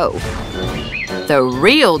he go? The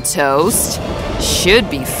real toast should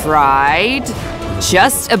be fried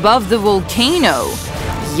just above the volcano.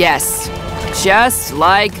 Yes, just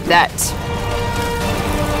like that.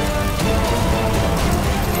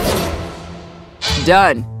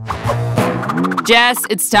 Done. Jess,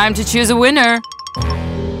 it's time to choose a winner.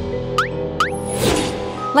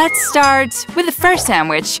 Let's start with the first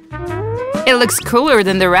sandwich. It looks cooler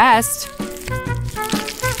than the rest.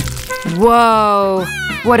 Whoa,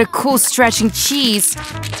 what a cool stretching cheese.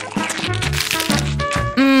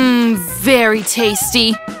 Very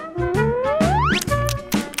tasty.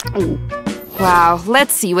 Wow,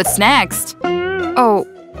 let's see what's next. Oh,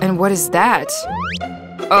 and what is that?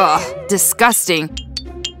 Ugh, disgusting.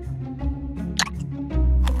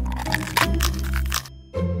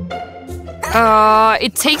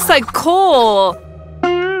 It tastes like coal.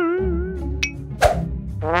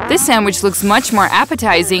 This sandwich looks much more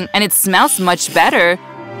appetizing and it smells much better.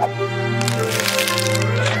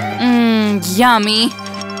 Yummy.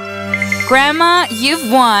 Grandma,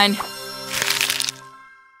 you've won.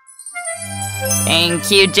 Thank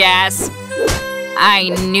you, Jess. I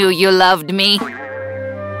knew you loved me.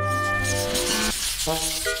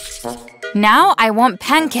 Now I want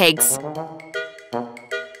pancakes.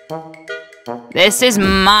 This is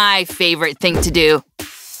my favorite thing to do.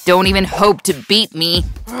 Don't even hope to beat me.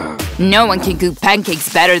 No one can cook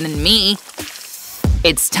pancakes better than me.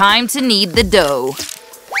 It's time to knead the dough.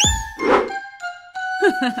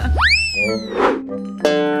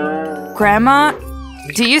 Grandma,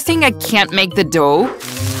 do you think I can't make the dough?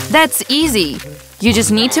 That's easy. You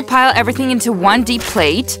just need to pile everything into one deep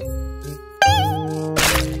plate.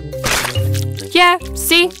 Yeah,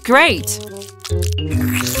 see? Great.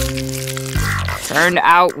 Turned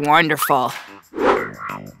out wonderful.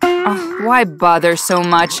 Oh, why bother so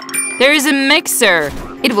much? There is a mixer.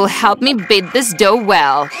 It will help me beat this dough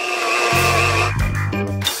well.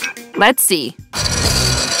 Let's see.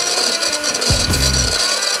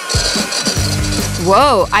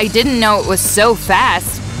 Whoa, I didn't know it was so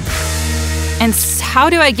fast. And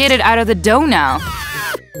how do I get it out of the dough now?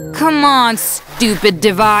 Come on, stupid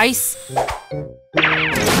device.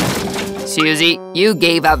 Susie, you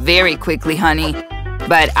gave up very quickly, honey.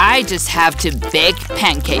 But I just have to bake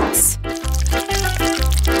pancakes.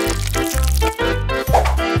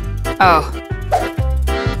 Oh.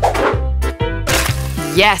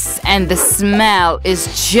 Yes, and the smell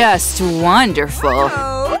is just wonderful.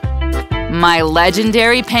 My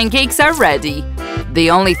legendary pancakes are ready. The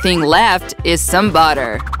only thing left is some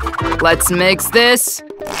butter. Let's mix this.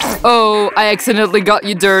 Oh, I accidentally got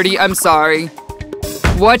you dirty. I'm sorry.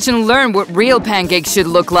 Watch and learn what real pancakes should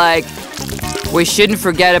look like. We shouldn't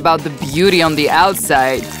forget about the beauty on the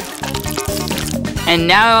outside. And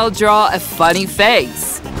now I'll draw a funny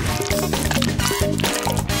face.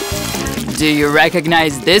 Do you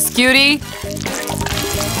recognize this cutie?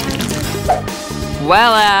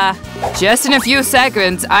 Voila! Just in a few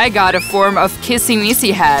seconds, I got a form of Kissy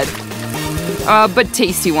Missy head. But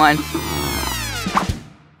tasty one.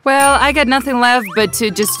 Well, I got nothing left but to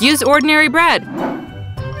just use ordinary bread.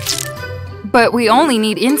 But we only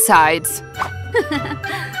need insides.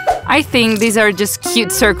 I think these are just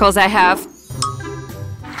cute circles I have.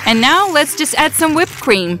 And now let's just add some whipped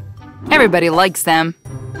cream. Everybody likes them.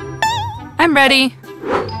 I'm ready.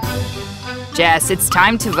 Jess, it's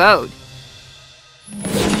time to vote.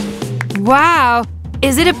 Wow!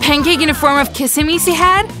 Is it a pancake in the form of Kissimmee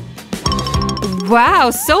had? Wow,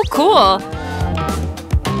 so cool!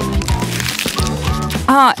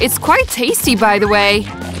 It's quite tasty, by the way.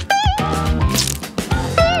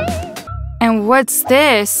 And what's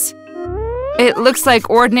this? It looks like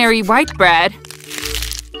ordinary white bread.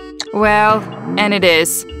 Well, and it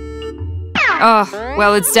is. Oh,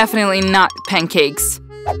 well, it's definitely not pancakes.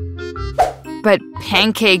 But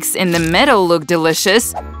pancakes in the middle look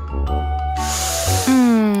delicious.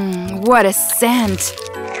 What a scent.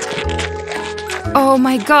 Oh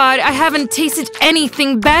my god, I haven't tasted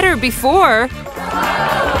anything better before.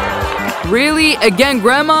 Really? Again,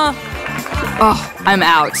 Grandma? Oh, I'm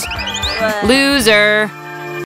out. Loser.